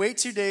They wait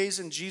 2 days,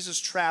 and Jesus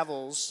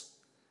travels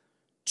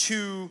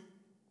to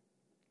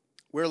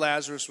where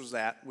Lazarus was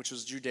at, which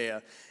was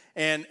Judea.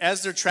 And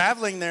as they're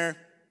traveling there,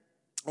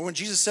 or when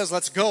Jesus says,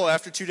 let's go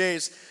after 2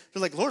 days,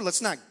 they're like, Lord,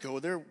 let's not go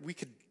there. We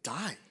could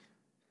die.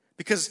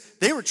 Because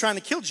they were trying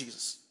to kill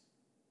Jesus.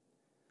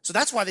 So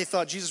that's why they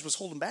thought Jesus was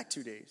holding back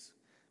 2 days.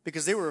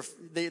 Because they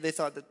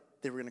thought that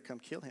they were going to come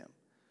kill him.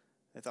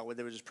 They thought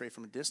they would just pray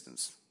from a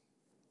distance.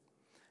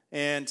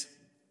 And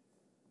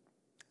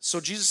so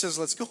Jesus says,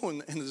 let's go.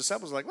 And the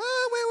disciples are like,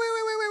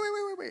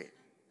 wait.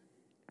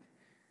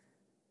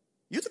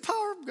 You're the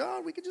power of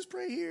God. We could just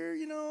pray here,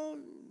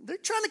 They're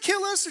trying to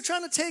kill us. They're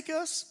trying to take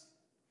us.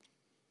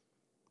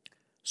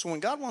 So when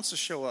God wants to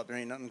show up, there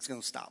ain't nothing that's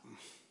going to stop him.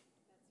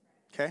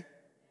 Okay?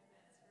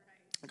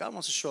 When God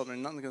wants to show up, there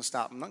ain't nothing going to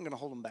stop him. Nothing going to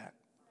hold him back.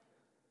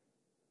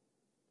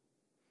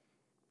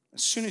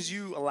 As soon as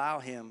you allow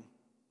him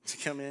to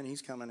come in,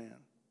 he's coming in.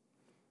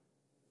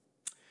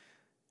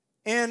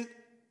 And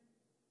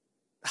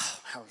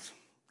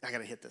I got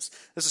to hit this.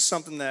 This is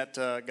something that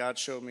God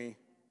showed me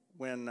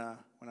when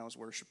I was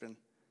worshiping.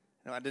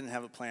 I didn't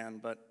have a plan,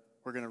 but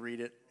we're going to read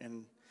it.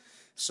 And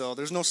so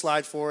there's no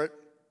slide for it.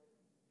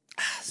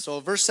 So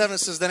verse 7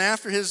 says, then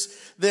after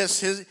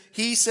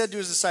he said to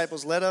his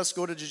disciples, let us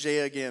go to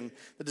Judea again.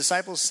 The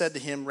disciples said to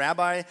him,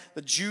 Rabbi,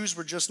 the Jews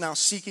were just now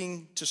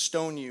seeking to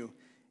stone you,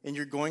 and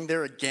you're going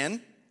there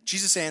again?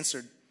 Jesus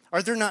answered,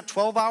 are there not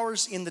 12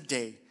 hours in the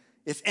day?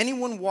 If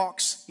anyone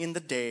walks in the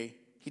day,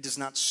 he does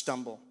not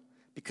stumble,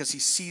 because he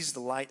sees the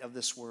light of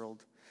this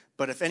world.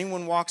 But if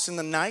anyone walks in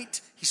the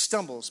night, he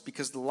stumbles,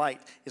 because the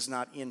light is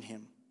not in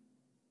him.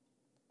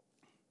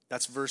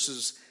 That's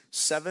verses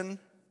 7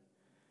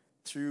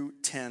 through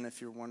 10, if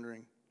you're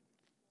wondering.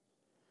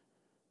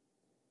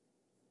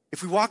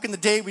 If we walk in the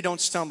day, we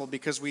don't stumble,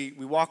 because we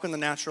walk in the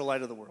natural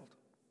light of the world.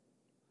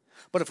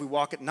 But if we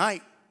walk at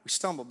night, we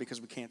stumble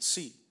because we can't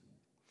see.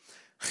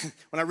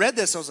 When I read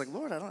this, I was like,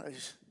 Lord,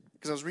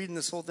 because I was reading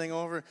this whole thing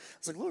over. I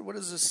was like, Lord, what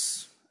is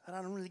this?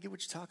 I don't really get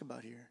what you talk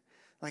about here.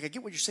 Like, I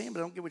get what you're saying, but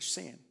I don't get what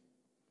you're saying.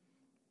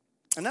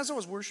 And as I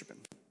was worshiping,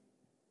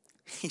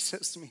 he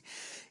says to me,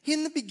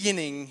 in the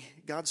beginning,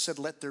 God said,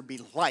 let there be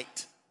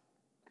light.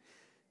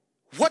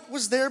 What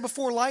was there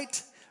before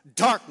light?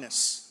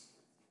 Darkness.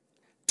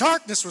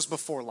 Darkness was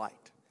before light.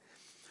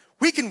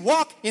 We can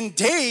walk in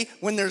day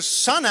when there's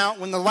sun out,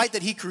 when the light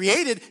that he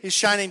created is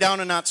shining down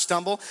and not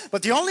stumble.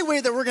 But the only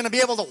way that we're going to be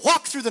able to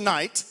walk through the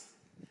night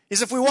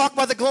is if we walk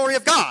by the glory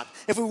of God.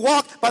 If we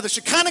walk by the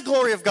Shekinah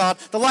glory of God,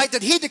 the light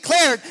that he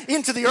declared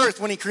into the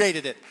earth when he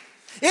created it.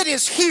 It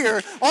is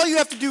here. All you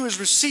have to do is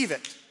receive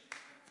it.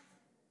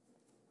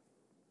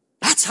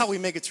 That's how we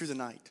make it through the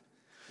night.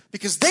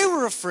 Because they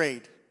were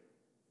afraid.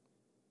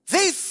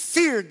 They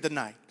feared the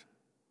night.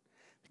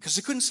 Because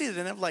they couldn't see it. They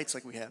didn't have lights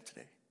like we have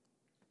today.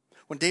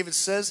 When David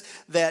says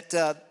that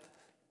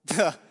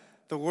the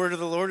word of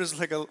the Lord is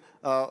like a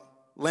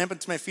lamp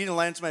unto my feet and a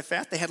light unto my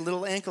path, they had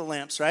little ankle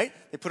lamps, right?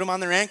 They put them on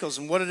their ankles.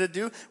 And what did it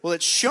do? Well,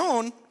 it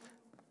shone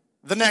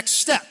the next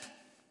step.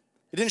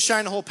 It didn't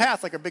shine the whole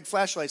path like our big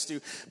flashlights do,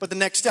 but the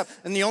next step.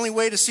 And the only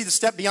way to see the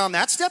step beyond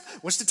that step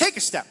was to take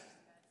a step.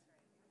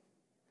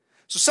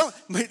 So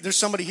there's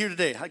somebody here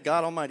today,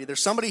 God Almighty,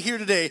 there's somebody here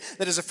today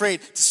that is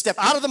afraid to step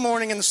out of the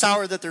morning in the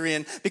shower that they're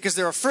in because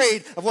they're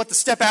afraid of what the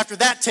step after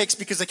that takes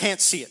because they can't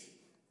see it.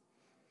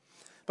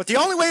 But the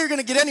only way you're going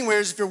to get anywhere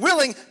is if you're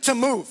willing to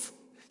move.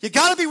 You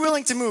got to be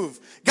willing to move.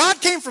 God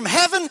came from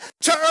heaven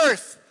to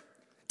earth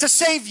to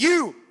save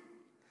you.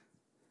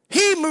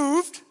 He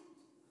moved.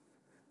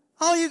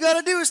 All you got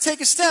to do is take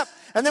a step.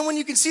 And then when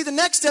you can see the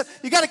next step,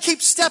 you got to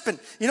keep stepping.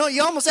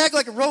 You almost act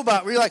like a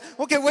robot where you're like,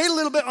 okay, wait a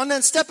little bit and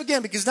then step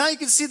again because now you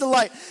can see the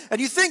light. And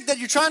you think that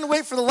you're trying to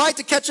wait for the light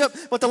to catch up,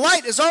 but the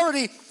light is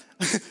already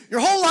your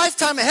whole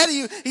lifetime ahead of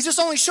you. He's just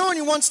only showing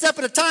you one step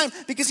at a time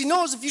because he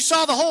knows if you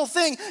saw the whole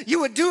thing, you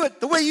would do it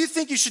the way you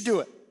think you should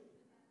do it.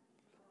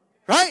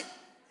 Right?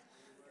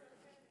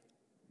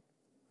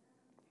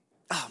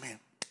 Oh, man.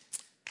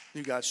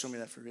 You guys showed me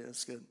that for me.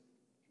 That's good.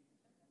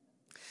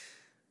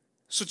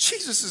 So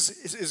Jesus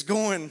is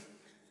going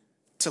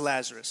to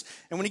Lazarus.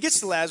 And when he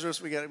gets to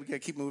Lazarus, we got to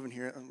keep moving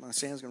here. My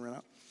sand's going to run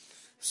out.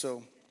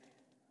 So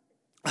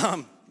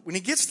when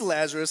he gets to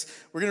Lazarus,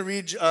 we're going to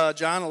read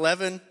John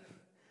 11,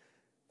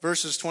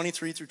 verses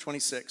 23 through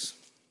 26.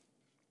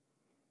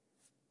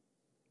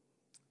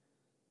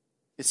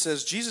 It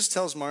says, Jesus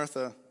tells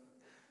Martha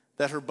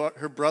that her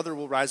brother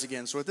will rise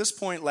again. So at this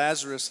point,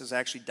 Lazarus has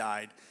actually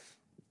died.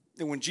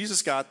 And when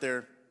Jesus got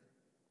there,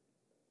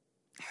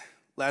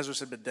 Lazarus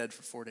had been dead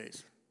for 4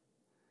 days.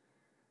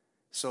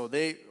 So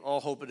they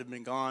all hope it had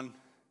been gone.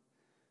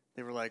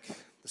 They were like,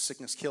 the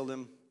sickness killed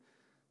him.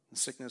 The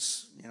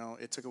sickness,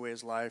 it took away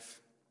his life.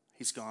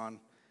 He's gone.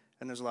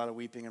 And there's a lot of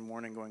weeping and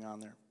mourning going on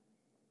there.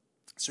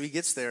 So he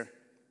gets there.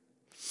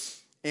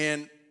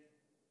 And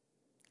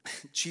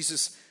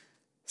Jesus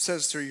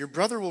says to her, your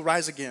brother will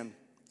rise again.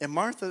 And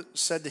Martha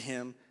said to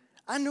him,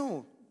 I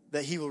know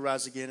that he will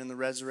rise again in the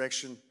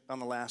resurrection on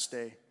the last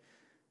day.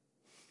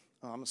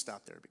 Oh, I'm going to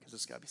stop there because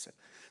it's got to be said.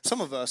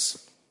 Some of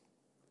us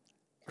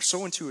are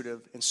so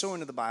intuitive and so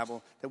into the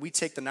Bible that we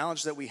take the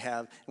knowledge that we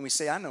have and we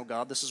say, I know,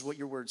 God, this is what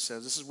your word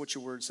says. This is what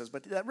your word says.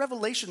 But that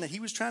revelation that he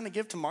was trying to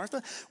give to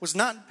Martha was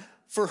not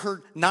for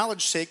her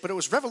knowledge's sake, but it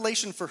was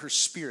revelation for her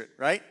spirit,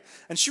 right?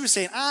 And she was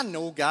saying, I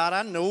know, God,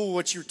 I know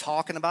what you're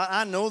talking about.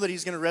 I know that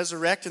he's going to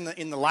resurrect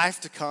in the life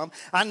to come.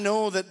 I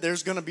know that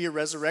there's going to be a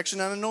resurrection,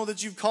 and I know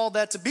that you've called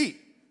that to be.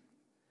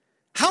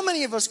 How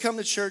many of us come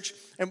to church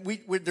and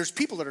there's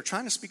people that are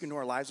trying to speak into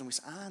our lives and we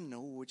say, I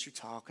know what you're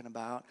talking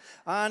about.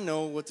 I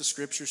know what the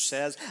scripture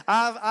says.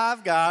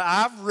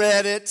 I've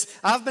read it.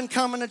 I've been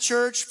coming to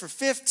church for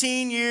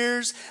 15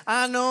 years.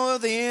 I know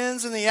the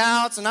ins and the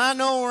outs, and I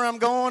know where I'm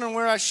going and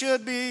where I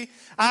should be.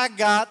 I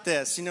got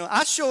this. You know,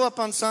 I show up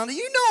on Sunday.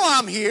 You know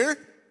I'm here.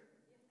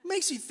 What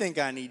makes you think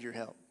I need your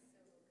help?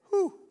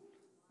 Whew.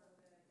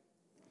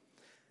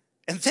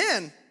 And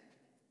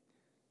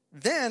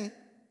then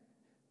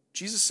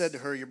Jesus said to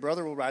her, your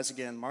brother will rise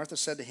again. Martha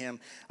said to him,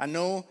 I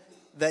know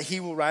that he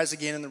will rise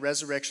again in the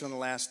resurrection on the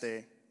last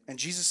day. And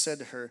Jesus said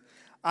to her,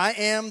 I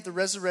am the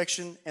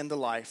resurrection and the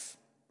life.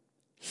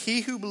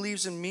 He who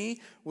believes in me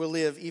will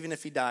live even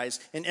if he dies.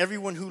 And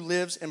everyone who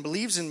lives and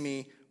believes in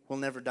me will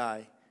never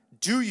die.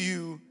 Do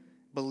you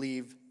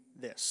believe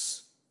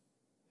this?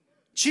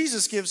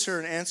 Jesus gives her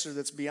an answer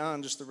that's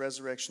beyond just the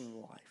resurrection and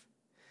the life.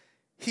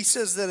 He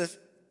says that if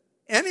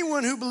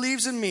anyone who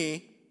believes in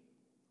me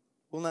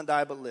will not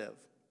die but live.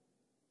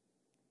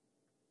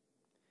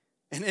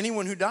 And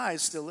anyone who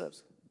dies still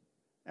lives.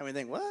 And we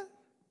think, what?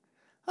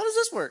 How does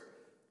this work?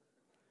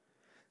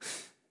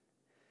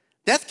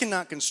 Death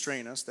cannot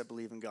constrain us that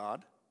believe in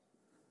God.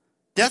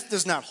 Death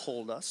does not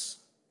hold us.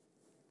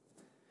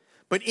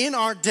 But in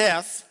our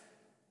death,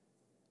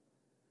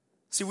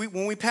 see,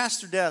 when we pass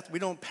through death, we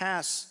don't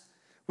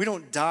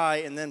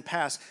die and then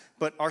pass,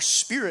 but our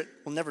spirit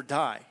will never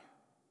die.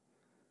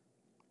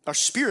 Our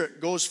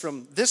spirit goes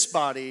from this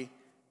body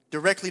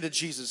directly to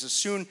Jesus as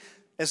soon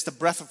as the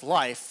breath of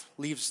life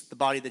leaves the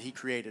body that he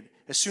created.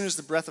 As soon as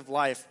the breath of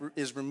life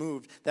is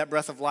removed, that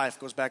breath of life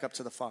goes back up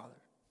to the Father.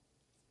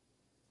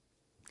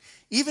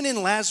 Even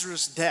in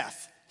Lazarus'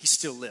 death, he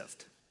still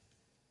lived.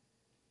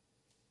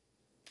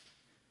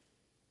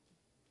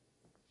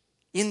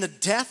 In the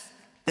death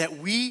that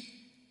we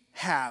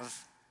have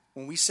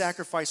when we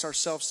sacrifice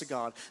ourselves to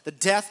God, the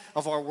death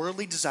of our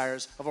worldly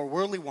desires, of our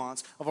worldly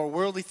wants, of our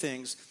worldly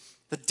things,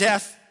 the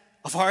death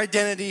of our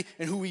identity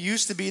and who we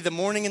used to be, the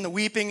mourning and the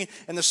weeping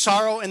and the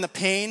sorrow and the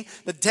pain,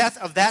 the death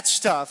of that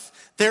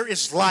stuff, there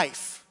is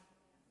life.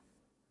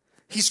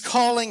 He's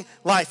calling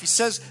life. He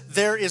says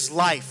there is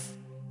life.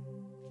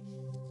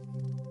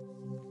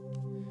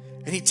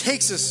 And he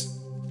takes us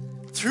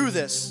through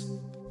this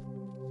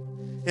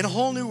in a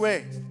whole new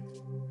way.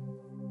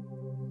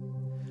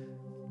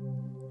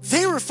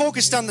 They were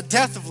focused on the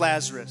death of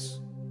Lazarus.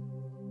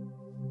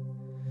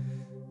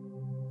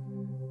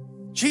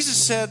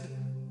 Jesus said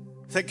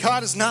that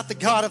God is not the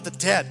God of the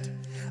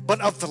dead,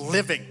 but of the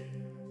living.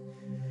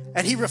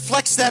 And he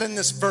reflects that in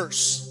this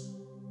verse.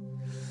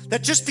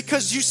 That just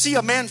because you see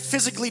a man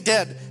physically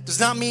dead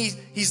does not mean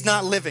he's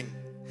not living.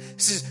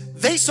 He says,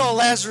 they saw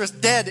Lazarus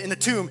dead in a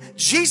tomb.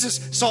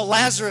 Jesus saw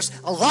Lazarus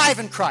alive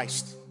in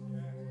Christ.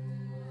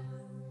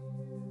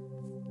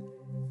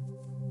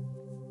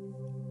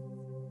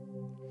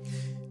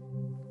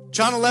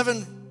 John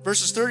 11,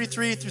 verses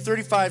 33 through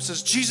 35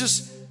 says,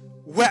 Jesus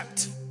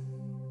wept.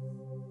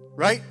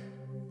 Right?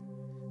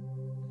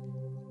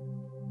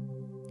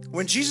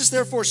 When Jesus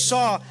therefore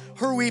saw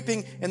her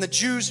weeping and the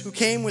Jews who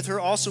came with her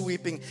also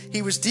weeping,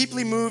 he was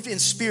deeply moved in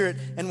spirit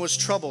and was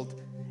troubled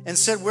and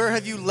said, where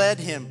have you laid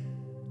him?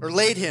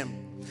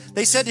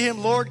 They said to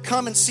him, Lord,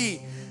 come and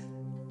see.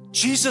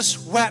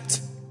 Jesus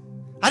wept.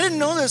 I didn't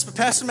know this, but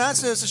Pastor Matt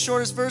said it's the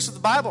shortest verse of the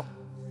Bible.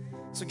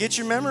 So get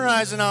your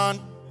memorizing on.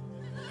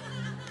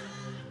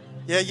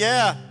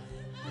 Yeah.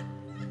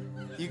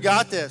 You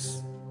got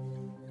this.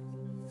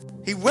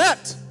 He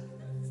wept.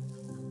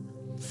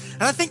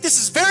 And I think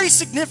this is very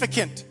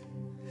significant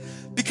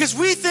because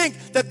we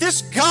think that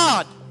this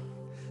God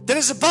that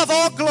is above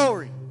all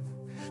glory,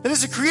 that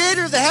is the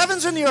creator of the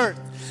heavens and the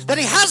earth, that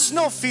he has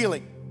no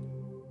feeling.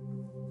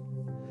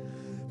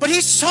 But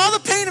he saw the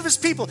pain of his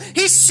people.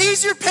 He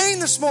sees your pain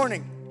this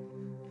morning.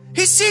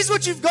 He sees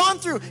what you've gone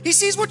through. He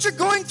sees what you're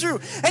going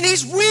through. And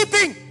he's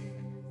weeping.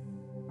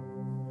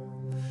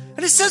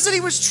 And it says that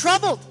he was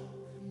troubled.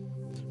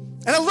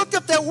 And I looked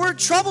up that word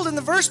troubled in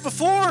the verse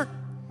before.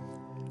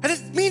 And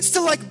it means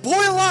to like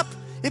boil up.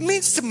 It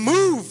means to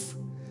move.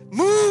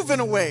 Move in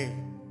a way.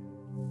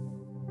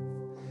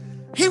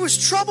 He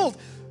was troubled,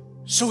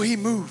 so he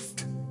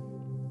moved.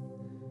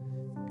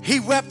 He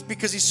wept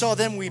because he saw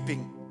them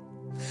weeping.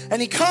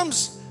 And he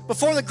comes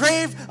before the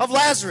grave of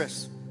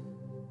Lazarus.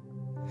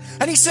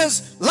 And he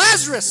says,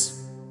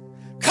 Lazarus,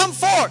 come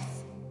forth.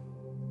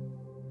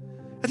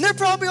 And they're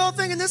probably all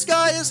thinking this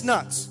guy is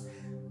nuts.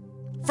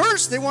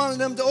 First, they wanted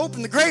him to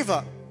open the grave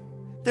up.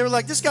 They were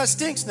like, this guy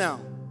stinks now.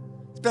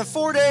 It's been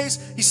 4 days.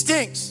 He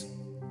stinks.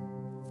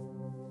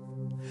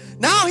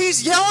 Now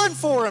he's yelling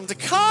for him to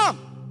come.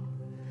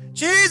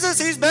 Jesus,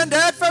 he's been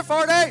dead for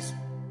 4 days.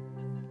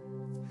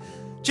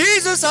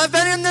 Jesus, I've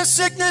been in this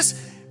sickness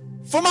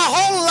for my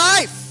whole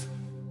life.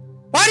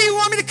 Why do you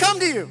want me to come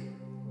to you?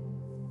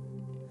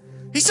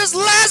 He says,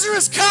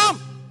 Lazarus,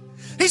 come.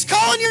 He's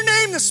calling your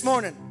name this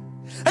morning.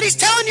 And he's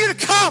telling you to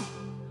come.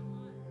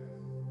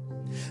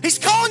 He's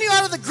calling you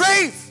out of the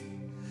grave.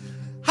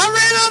 I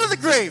ran out of the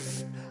grave.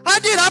 I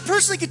did. I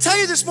personally can tell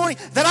you this morning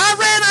that I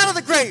ran out of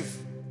the grave.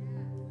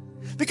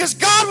 Because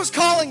God was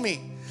calling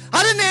me.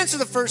 I didn't answer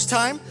the first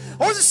time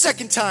or the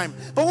second time.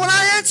 But when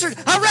I answered,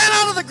 I ran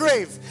out of the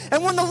grave.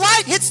 And when the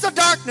light hits the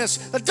darkness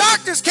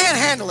can't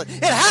handle it.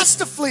 It has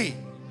to flee.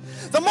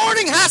 The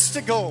morning has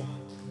to go.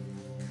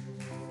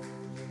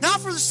 Now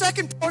for the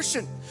second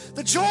portion,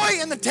 the joy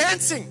and the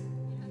dancing.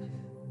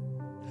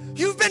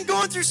 You've been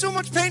going through so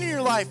much pain in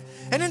your life.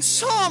 And in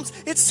Psalms,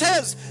 it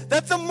says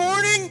that the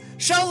morning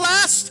shall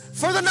last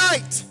for the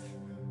night.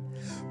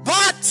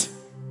 But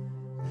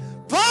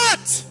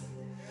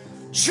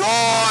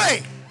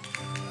joy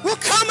will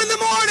come in the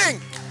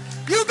morning.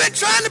 You've been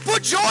trying to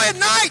put joy at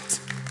night.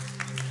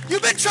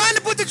 You've been trying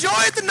to put the joy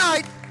at the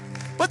night,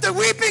 but the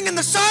weeping and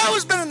the sorrow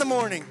has been in the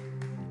morning.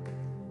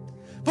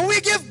 But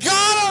we give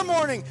God our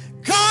mourning,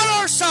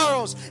 God our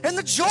sorrows, and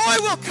the joy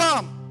will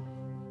come.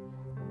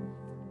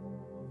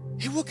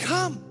 It will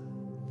come.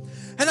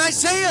 And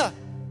Isaiah,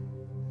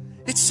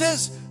 it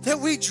says that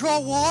we draw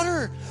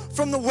water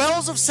from the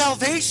wells of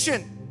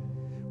salvation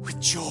with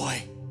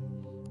joy.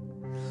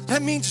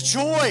 That means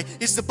joy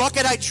is the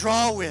bucket I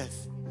draw with.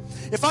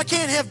 If I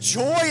can't have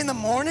joy in the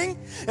morning,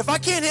 if I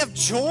can't have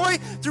joy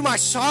through my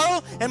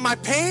sorrow and my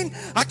pain,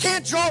 I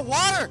can't draw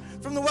water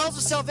from the wells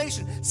of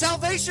salvation.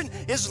 Salvation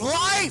is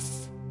life.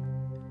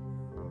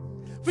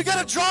 We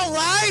got to draw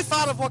life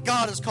out of what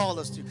God has called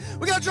us to.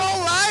 We got to draw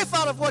life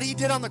out of what he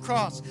did on the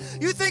cross.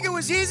 You think it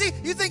was easy?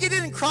 You think he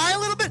didn't cry a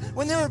little bit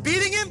when they were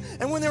beating him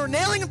and when they were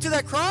nailing him to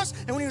that cross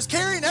and when he was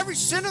carrying every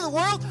sin of the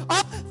world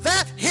up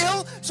that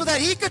hill so that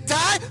he could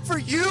die for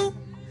you?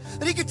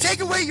 That he could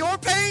take away your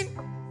pain?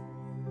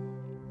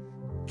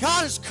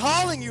 God is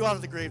calling you out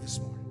of the grave this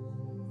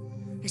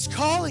morning. He's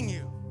calling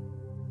you.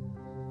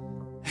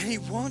 And he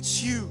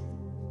wants you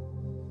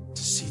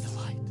to see the light.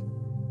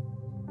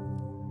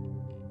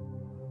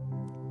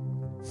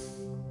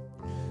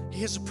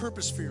 He has a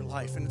purpose for your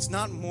life, and it's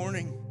not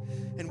mourning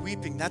and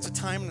weeping. That's a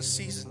time and a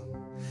season.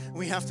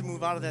 We have to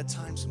move out of that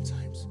time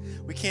sometimes.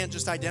 We can't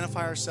just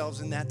identify ourselves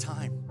in that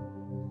time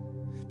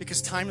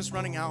because time is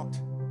running out.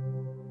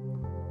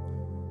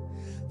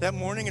 That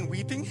mourning and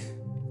weeping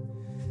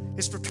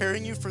is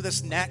preparing you for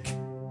this neck.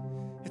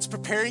 It's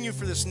preparing you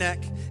for this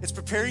neck. It's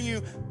preparing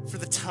you for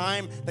the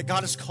time that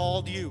God has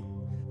called you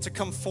to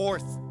come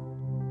forth.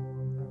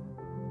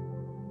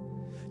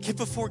 Get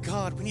before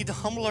God. We need to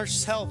humble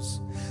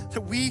ourselves.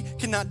 That we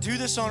cannot do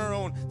this on our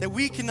own. That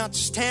we cannot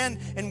stand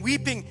and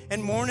weeping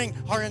and mourning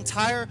our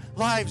entire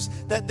lives.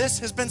 That this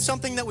has been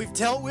something that we've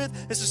dealt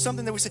with. This is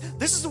something that we say,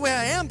 this is the way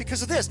I am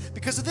because of this,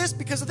 because of this,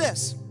 because of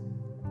this.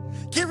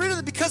 Get rid of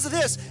the because of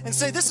this and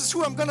say, this is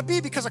who I'm going to be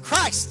because of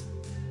Christ.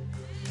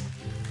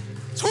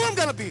 It's who I'm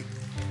going to be.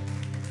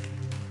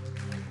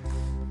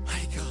 My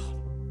God.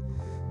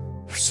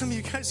 There's some of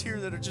you guys here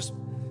that are just,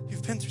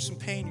 you've been through some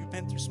pain, you've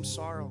been through some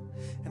sorrow,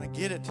 and I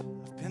get it.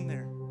 I've been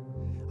there.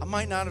 I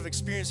might not have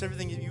experienced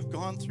everything that you've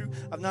gone through.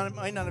 I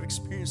might not have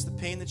experienced the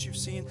pain that you've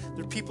seen.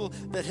 There are people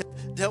that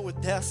have dealt with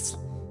deaths,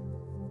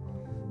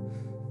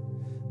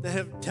 that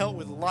have dealt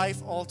with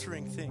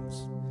life-altering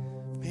things,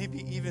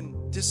 maybe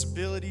even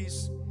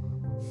disabilities,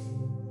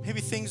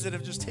 maybe things that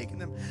have just taken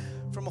them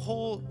from a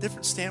whole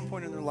different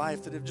standpoint in their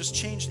life, that have just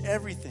changed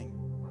everything.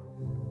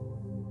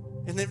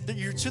 And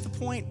you're to the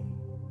point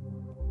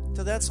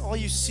that that's all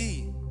you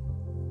see.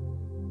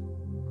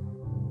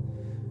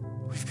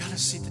 We've got to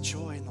see the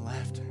joy and the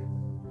laughter.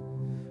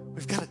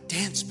 We've got to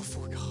dance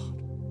before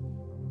God.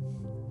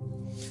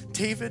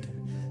 David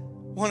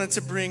wanted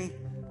to bring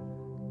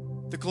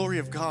the glory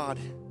of God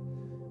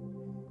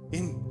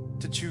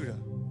into Judah.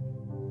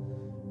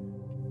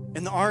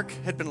 And the ark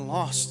had been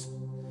lost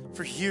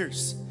for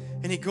years.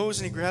 And he goes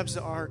and he grabs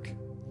the ark.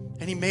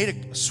 And he made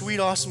a sweet,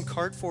 awesome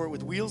cart for it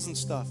with wheels and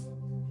stuff.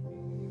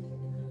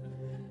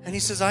 And he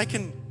says, I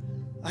can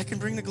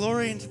bring the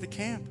glory into the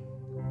camp.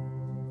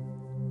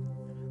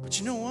 But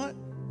you know what?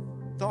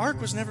 The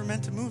ark was never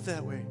meant to move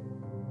that way.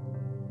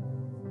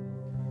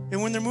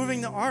 And when they're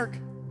moving the ark,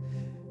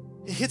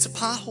 it hits a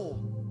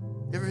pothole.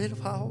 You ever hit a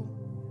pothole?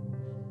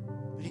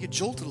 And you get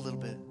jolted a little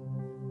bit.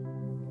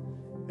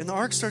 And the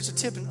ark starts to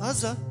tip, and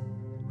Uzzah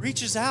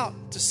reaches out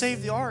to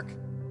save the ark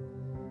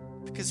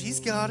because he's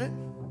got it.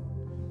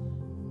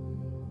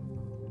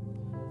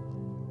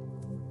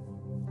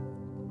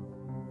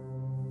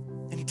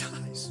 And he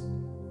dies.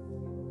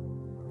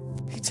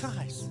 He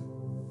dies.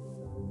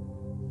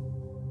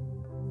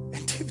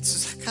 And David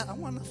says, I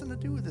want nothing to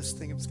do with this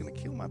thing. It was going to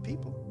kill my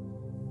people.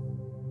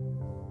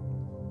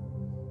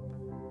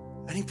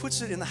 And he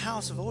puts it in the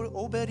house of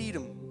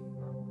Obed-Edom.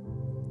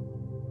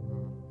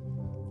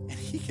 And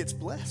he gets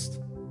blessed.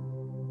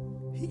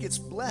 He gets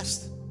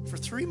blessed for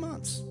 3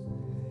 months.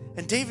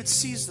 And David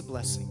sees the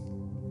blessing.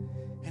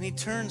 And he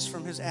turns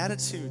from his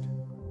attitude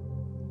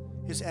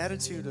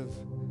of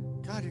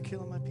God, you're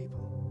killing my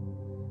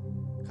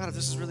people. God, if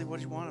this is really what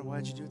you wanted, why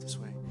did you do it this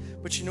way?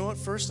 But you know what?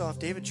 First off,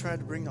 David tried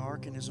to bring the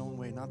ark in his own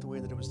way, not the way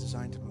that it was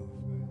designed to move.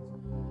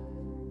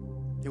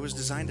 It was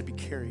designed to be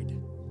carried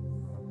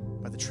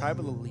by the tribe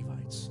of the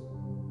Levites.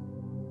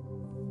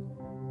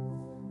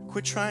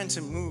 Quit trying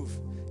to move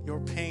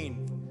your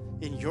pain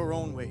in your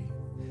own way.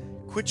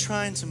 Quit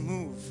trying to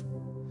move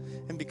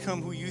and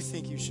become who you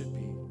think you should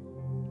be.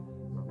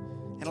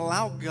 And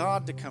allow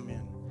God to come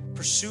in.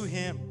 Pursue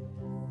Him.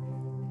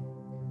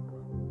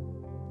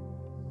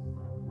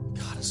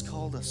 God has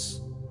called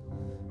us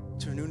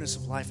to a newness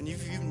of life. And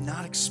if you've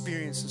not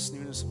experienced this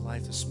newness of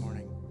life this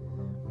morning,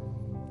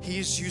 He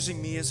is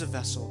using me as a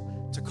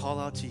vessel to call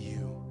out to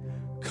you,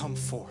 come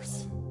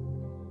forth.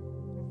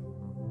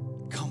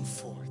 Come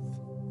forth.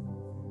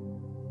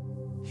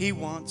 He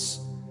wants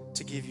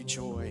to give you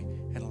joy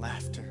and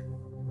laughter.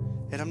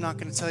 And I'm not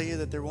going to tell you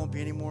that there won't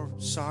be any more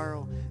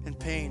sorrow and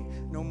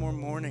pain, no more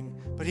mourning.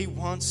 But He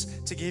wants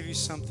to give you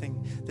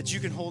something that you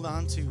can hold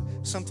on to,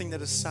 something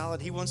that is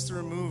solid. He wants to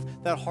remove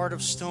that heart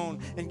of stone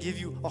and give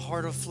you a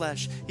heart of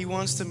flesh. He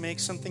wants to make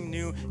something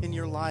new in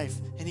your life.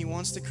 And He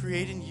wants to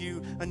create in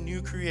you a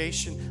new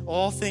creation.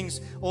 Old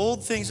things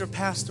are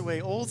passed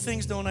away. Old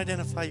things don't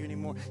identify you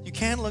anymore. You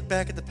can't look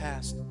back at the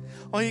past.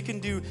 All you can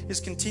do is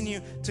continue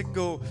to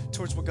go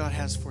towards what God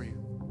has for you.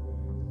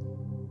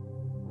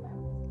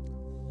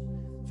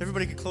 If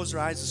everybody could close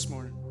their eyes this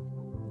morning,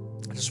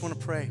 I just want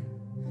to pray.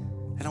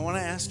 And I want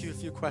to ask you a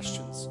few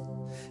questions.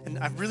 And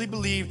I really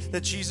believe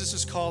that Jesus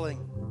is calling.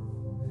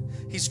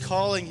 He's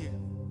calling you.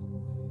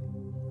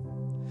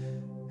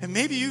 And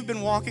maybe you've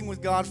been walking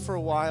with God for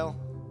a while,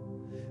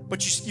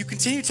 but you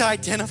continue to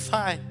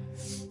identify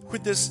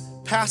with this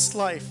past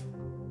life.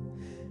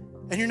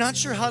 And you're not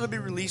sure how to be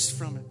released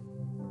from it.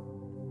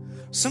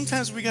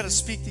 Sometimes we got to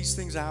speak these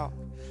things out.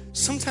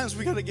 Sometimes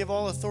we got to give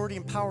all authority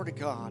and power to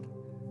God.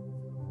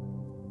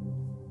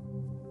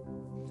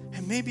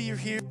 And maybe you're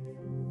here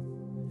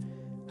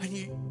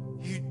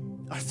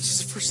and this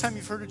is the first time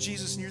you've heard of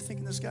Jesus and you're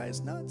thinking this guy is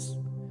nuts.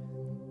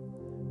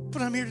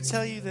 But I'm here to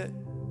tell you that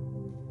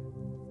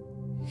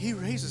He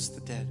raises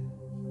the dead.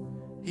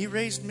 He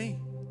raised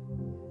me.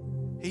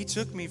 He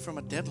took me from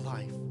a dead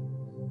life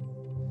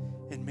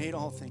and made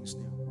all things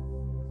new.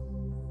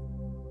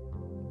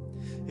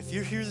 If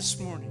you're here this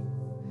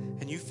morning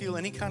and you feel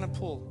any kind of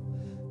pull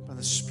by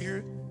the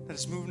Spirit that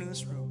is moving in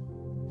this room,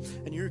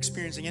 and you're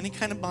experiencing any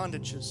kind of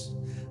bondages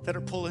that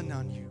are pulling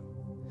on you,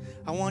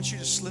 I want you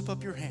to slip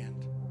up your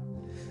hand.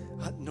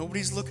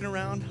 Nobody's looking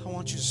around. I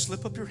want you to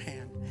slip up your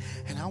hand,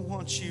 and I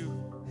want you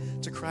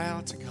to cry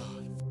out to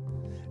God.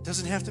 It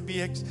doesn't have to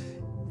be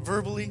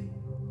verbally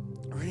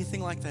or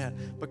anything like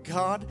that, but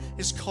God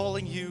is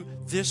calling you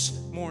this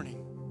morning.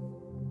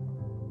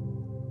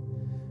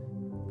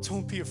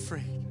 Don't be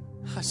afraid.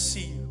 I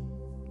see you.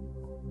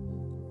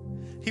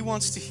 He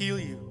wants to heal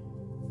you.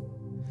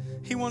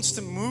 He wants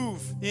to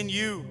move in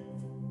you.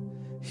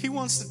 He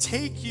wants to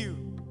take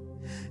you.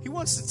 He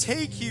wants to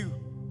take you.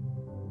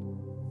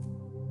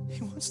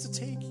 He wants to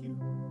take you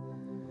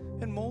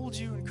and mold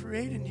you and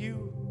create in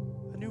you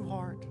a new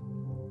heart.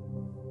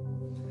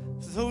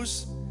 For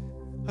those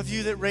of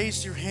you that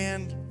raised your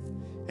hand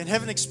and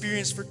haven't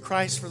experienced for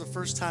Christ for the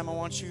first time, I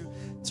want you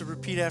to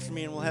repeat after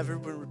me, and we'll have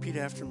everyone repeat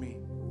after me.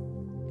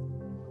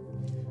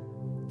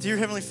 Dear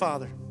Heavenly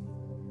Father,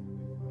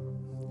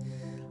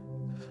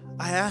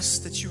 I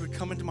ask that you would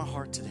come into my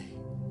heart today.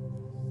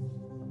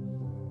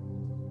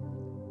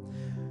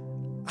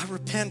 I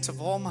repent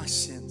of all my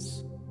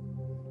sins.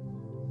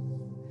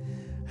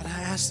 And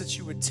I ask that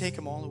you would take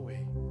them all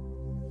away.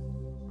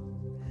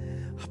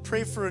 I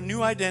pray for a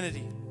new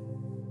identity.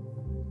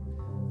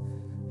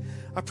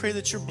 I pray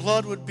that your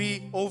blood would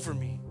be over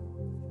me.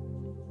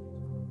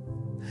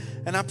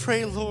 And I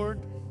pray,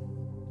 Lord,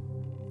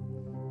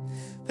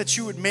 that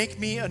you would make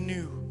me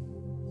anew.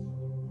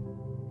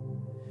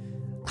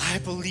 I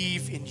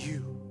believe in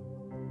you.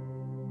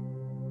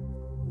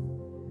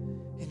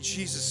 In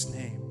Jesus'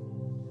 name.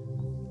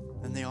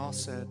 And they all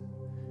said,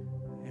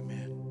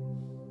 amen.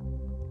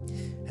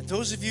 And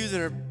those of you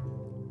that are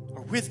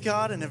with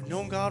God and have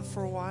known God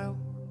for a while,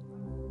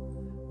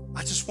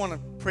 I just want to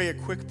pray a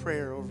quick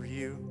prayer over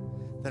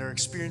you that are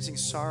experiencing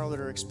sorrow, that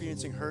are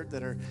experiencing hurt,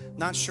 that are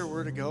not sure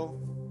where to go.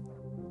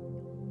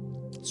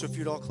 So if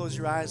you'd all close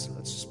your eyes,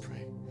 let's just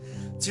pray.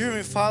 Dear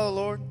Heavenly Father,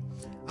 Lord,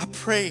 I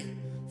pray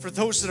for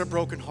those that are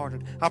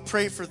brokenhearted. I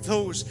pray for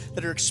those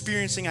that are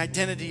experiencing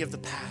identity of the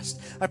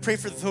past. I pray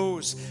for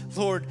those,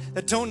 Lord,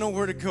 that don't know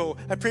where to go.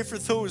 I pray for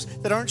those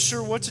that aren't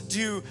sure what to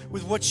do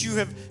with what you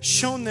have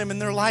shown them in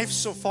their life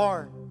so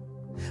far.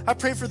 I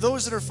pray for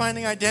those that are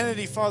finding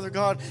identity, Father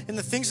God, in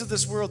the things of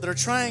this world, that are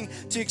trying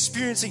to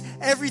experiencing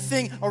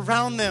everything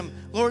around them,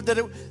 Lord,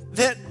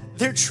 that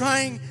they're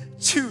trying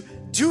to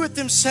do it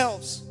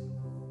themselves.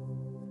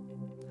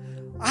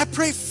 I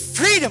pray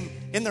freedom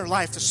in their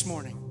life this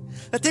morning,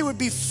 that they would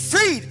be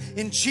freed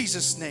in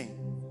Jesus' name.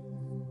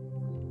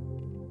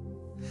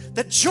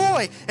 That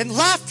joy and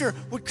laughter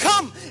would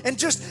come and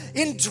just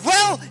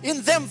indwell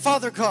in them,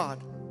 Father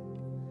God.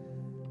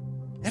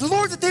 And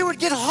Lord, that they would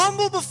get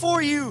humble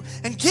before you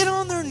and get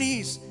on their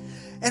knees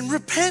and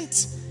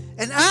repent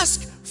and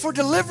ask for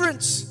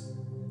deliverance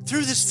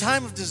through this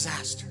time of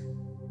disaster.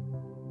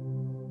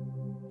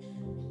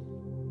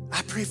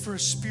 I pray for a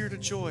spirit of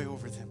joy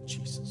over them,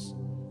 Jesus.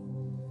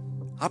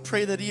 I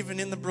pray that even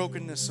in the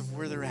brokenness of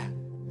where they're at,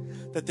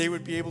 that they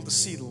would be able to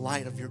see the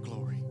light of your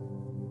glory.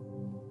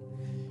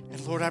 And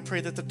Lord, I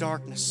pray that the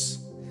darkness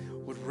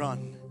would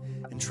run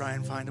and try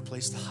and find a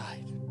place to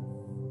hide.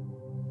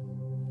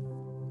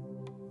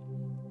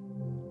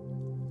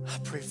 I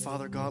pray,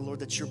 Father God, Lord,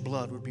 that your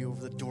blood would be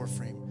over the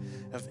doorframe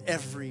of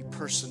every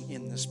person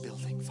in this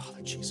building,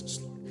 Father Jesus,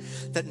 Lord.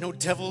 That no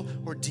devil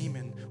or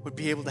demon would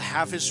be able to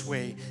have his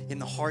way in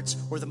the hearts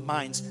or the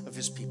minds of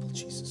his people,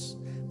 Jesus.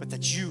 But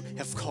that you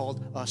have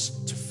called us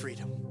to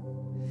freedom.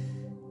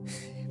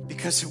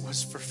 Because it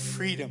was for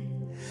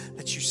freedom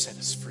that you set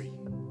us free.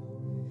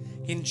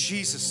 In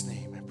Jesus'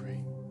 name I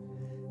pray.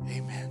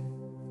 Amen.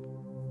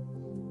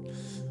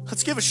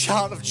 Let's give a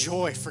shout of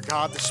joy for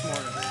God this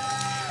morning.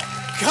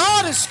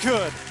 God is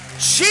good.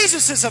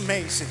 Jesus is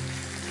amazing.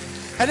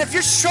 And if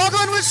you're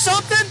struggling with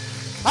something,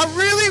 I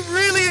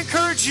really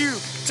encourage you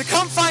to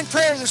come find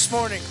prayer this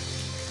morning.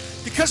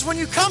 Because when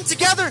you come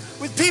together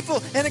with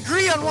people and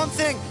agree on one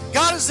thing,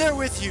 God is there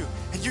with you,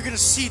 and you're going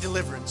to see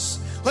deliverance.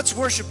 Let's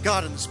worship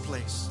God in this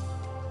place.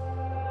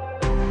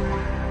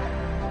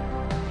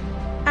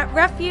 At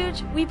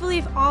Refuge, we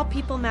believe all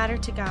people matter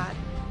to God.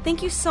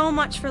 Thank you so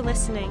much for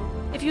listening.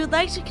 If you would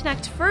like to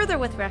connect further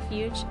with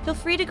Refuge, feel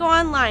free to go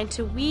online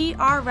to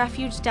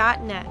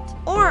wearerefuge.net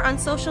or on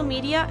social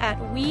media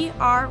at We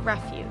Are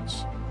Refuge.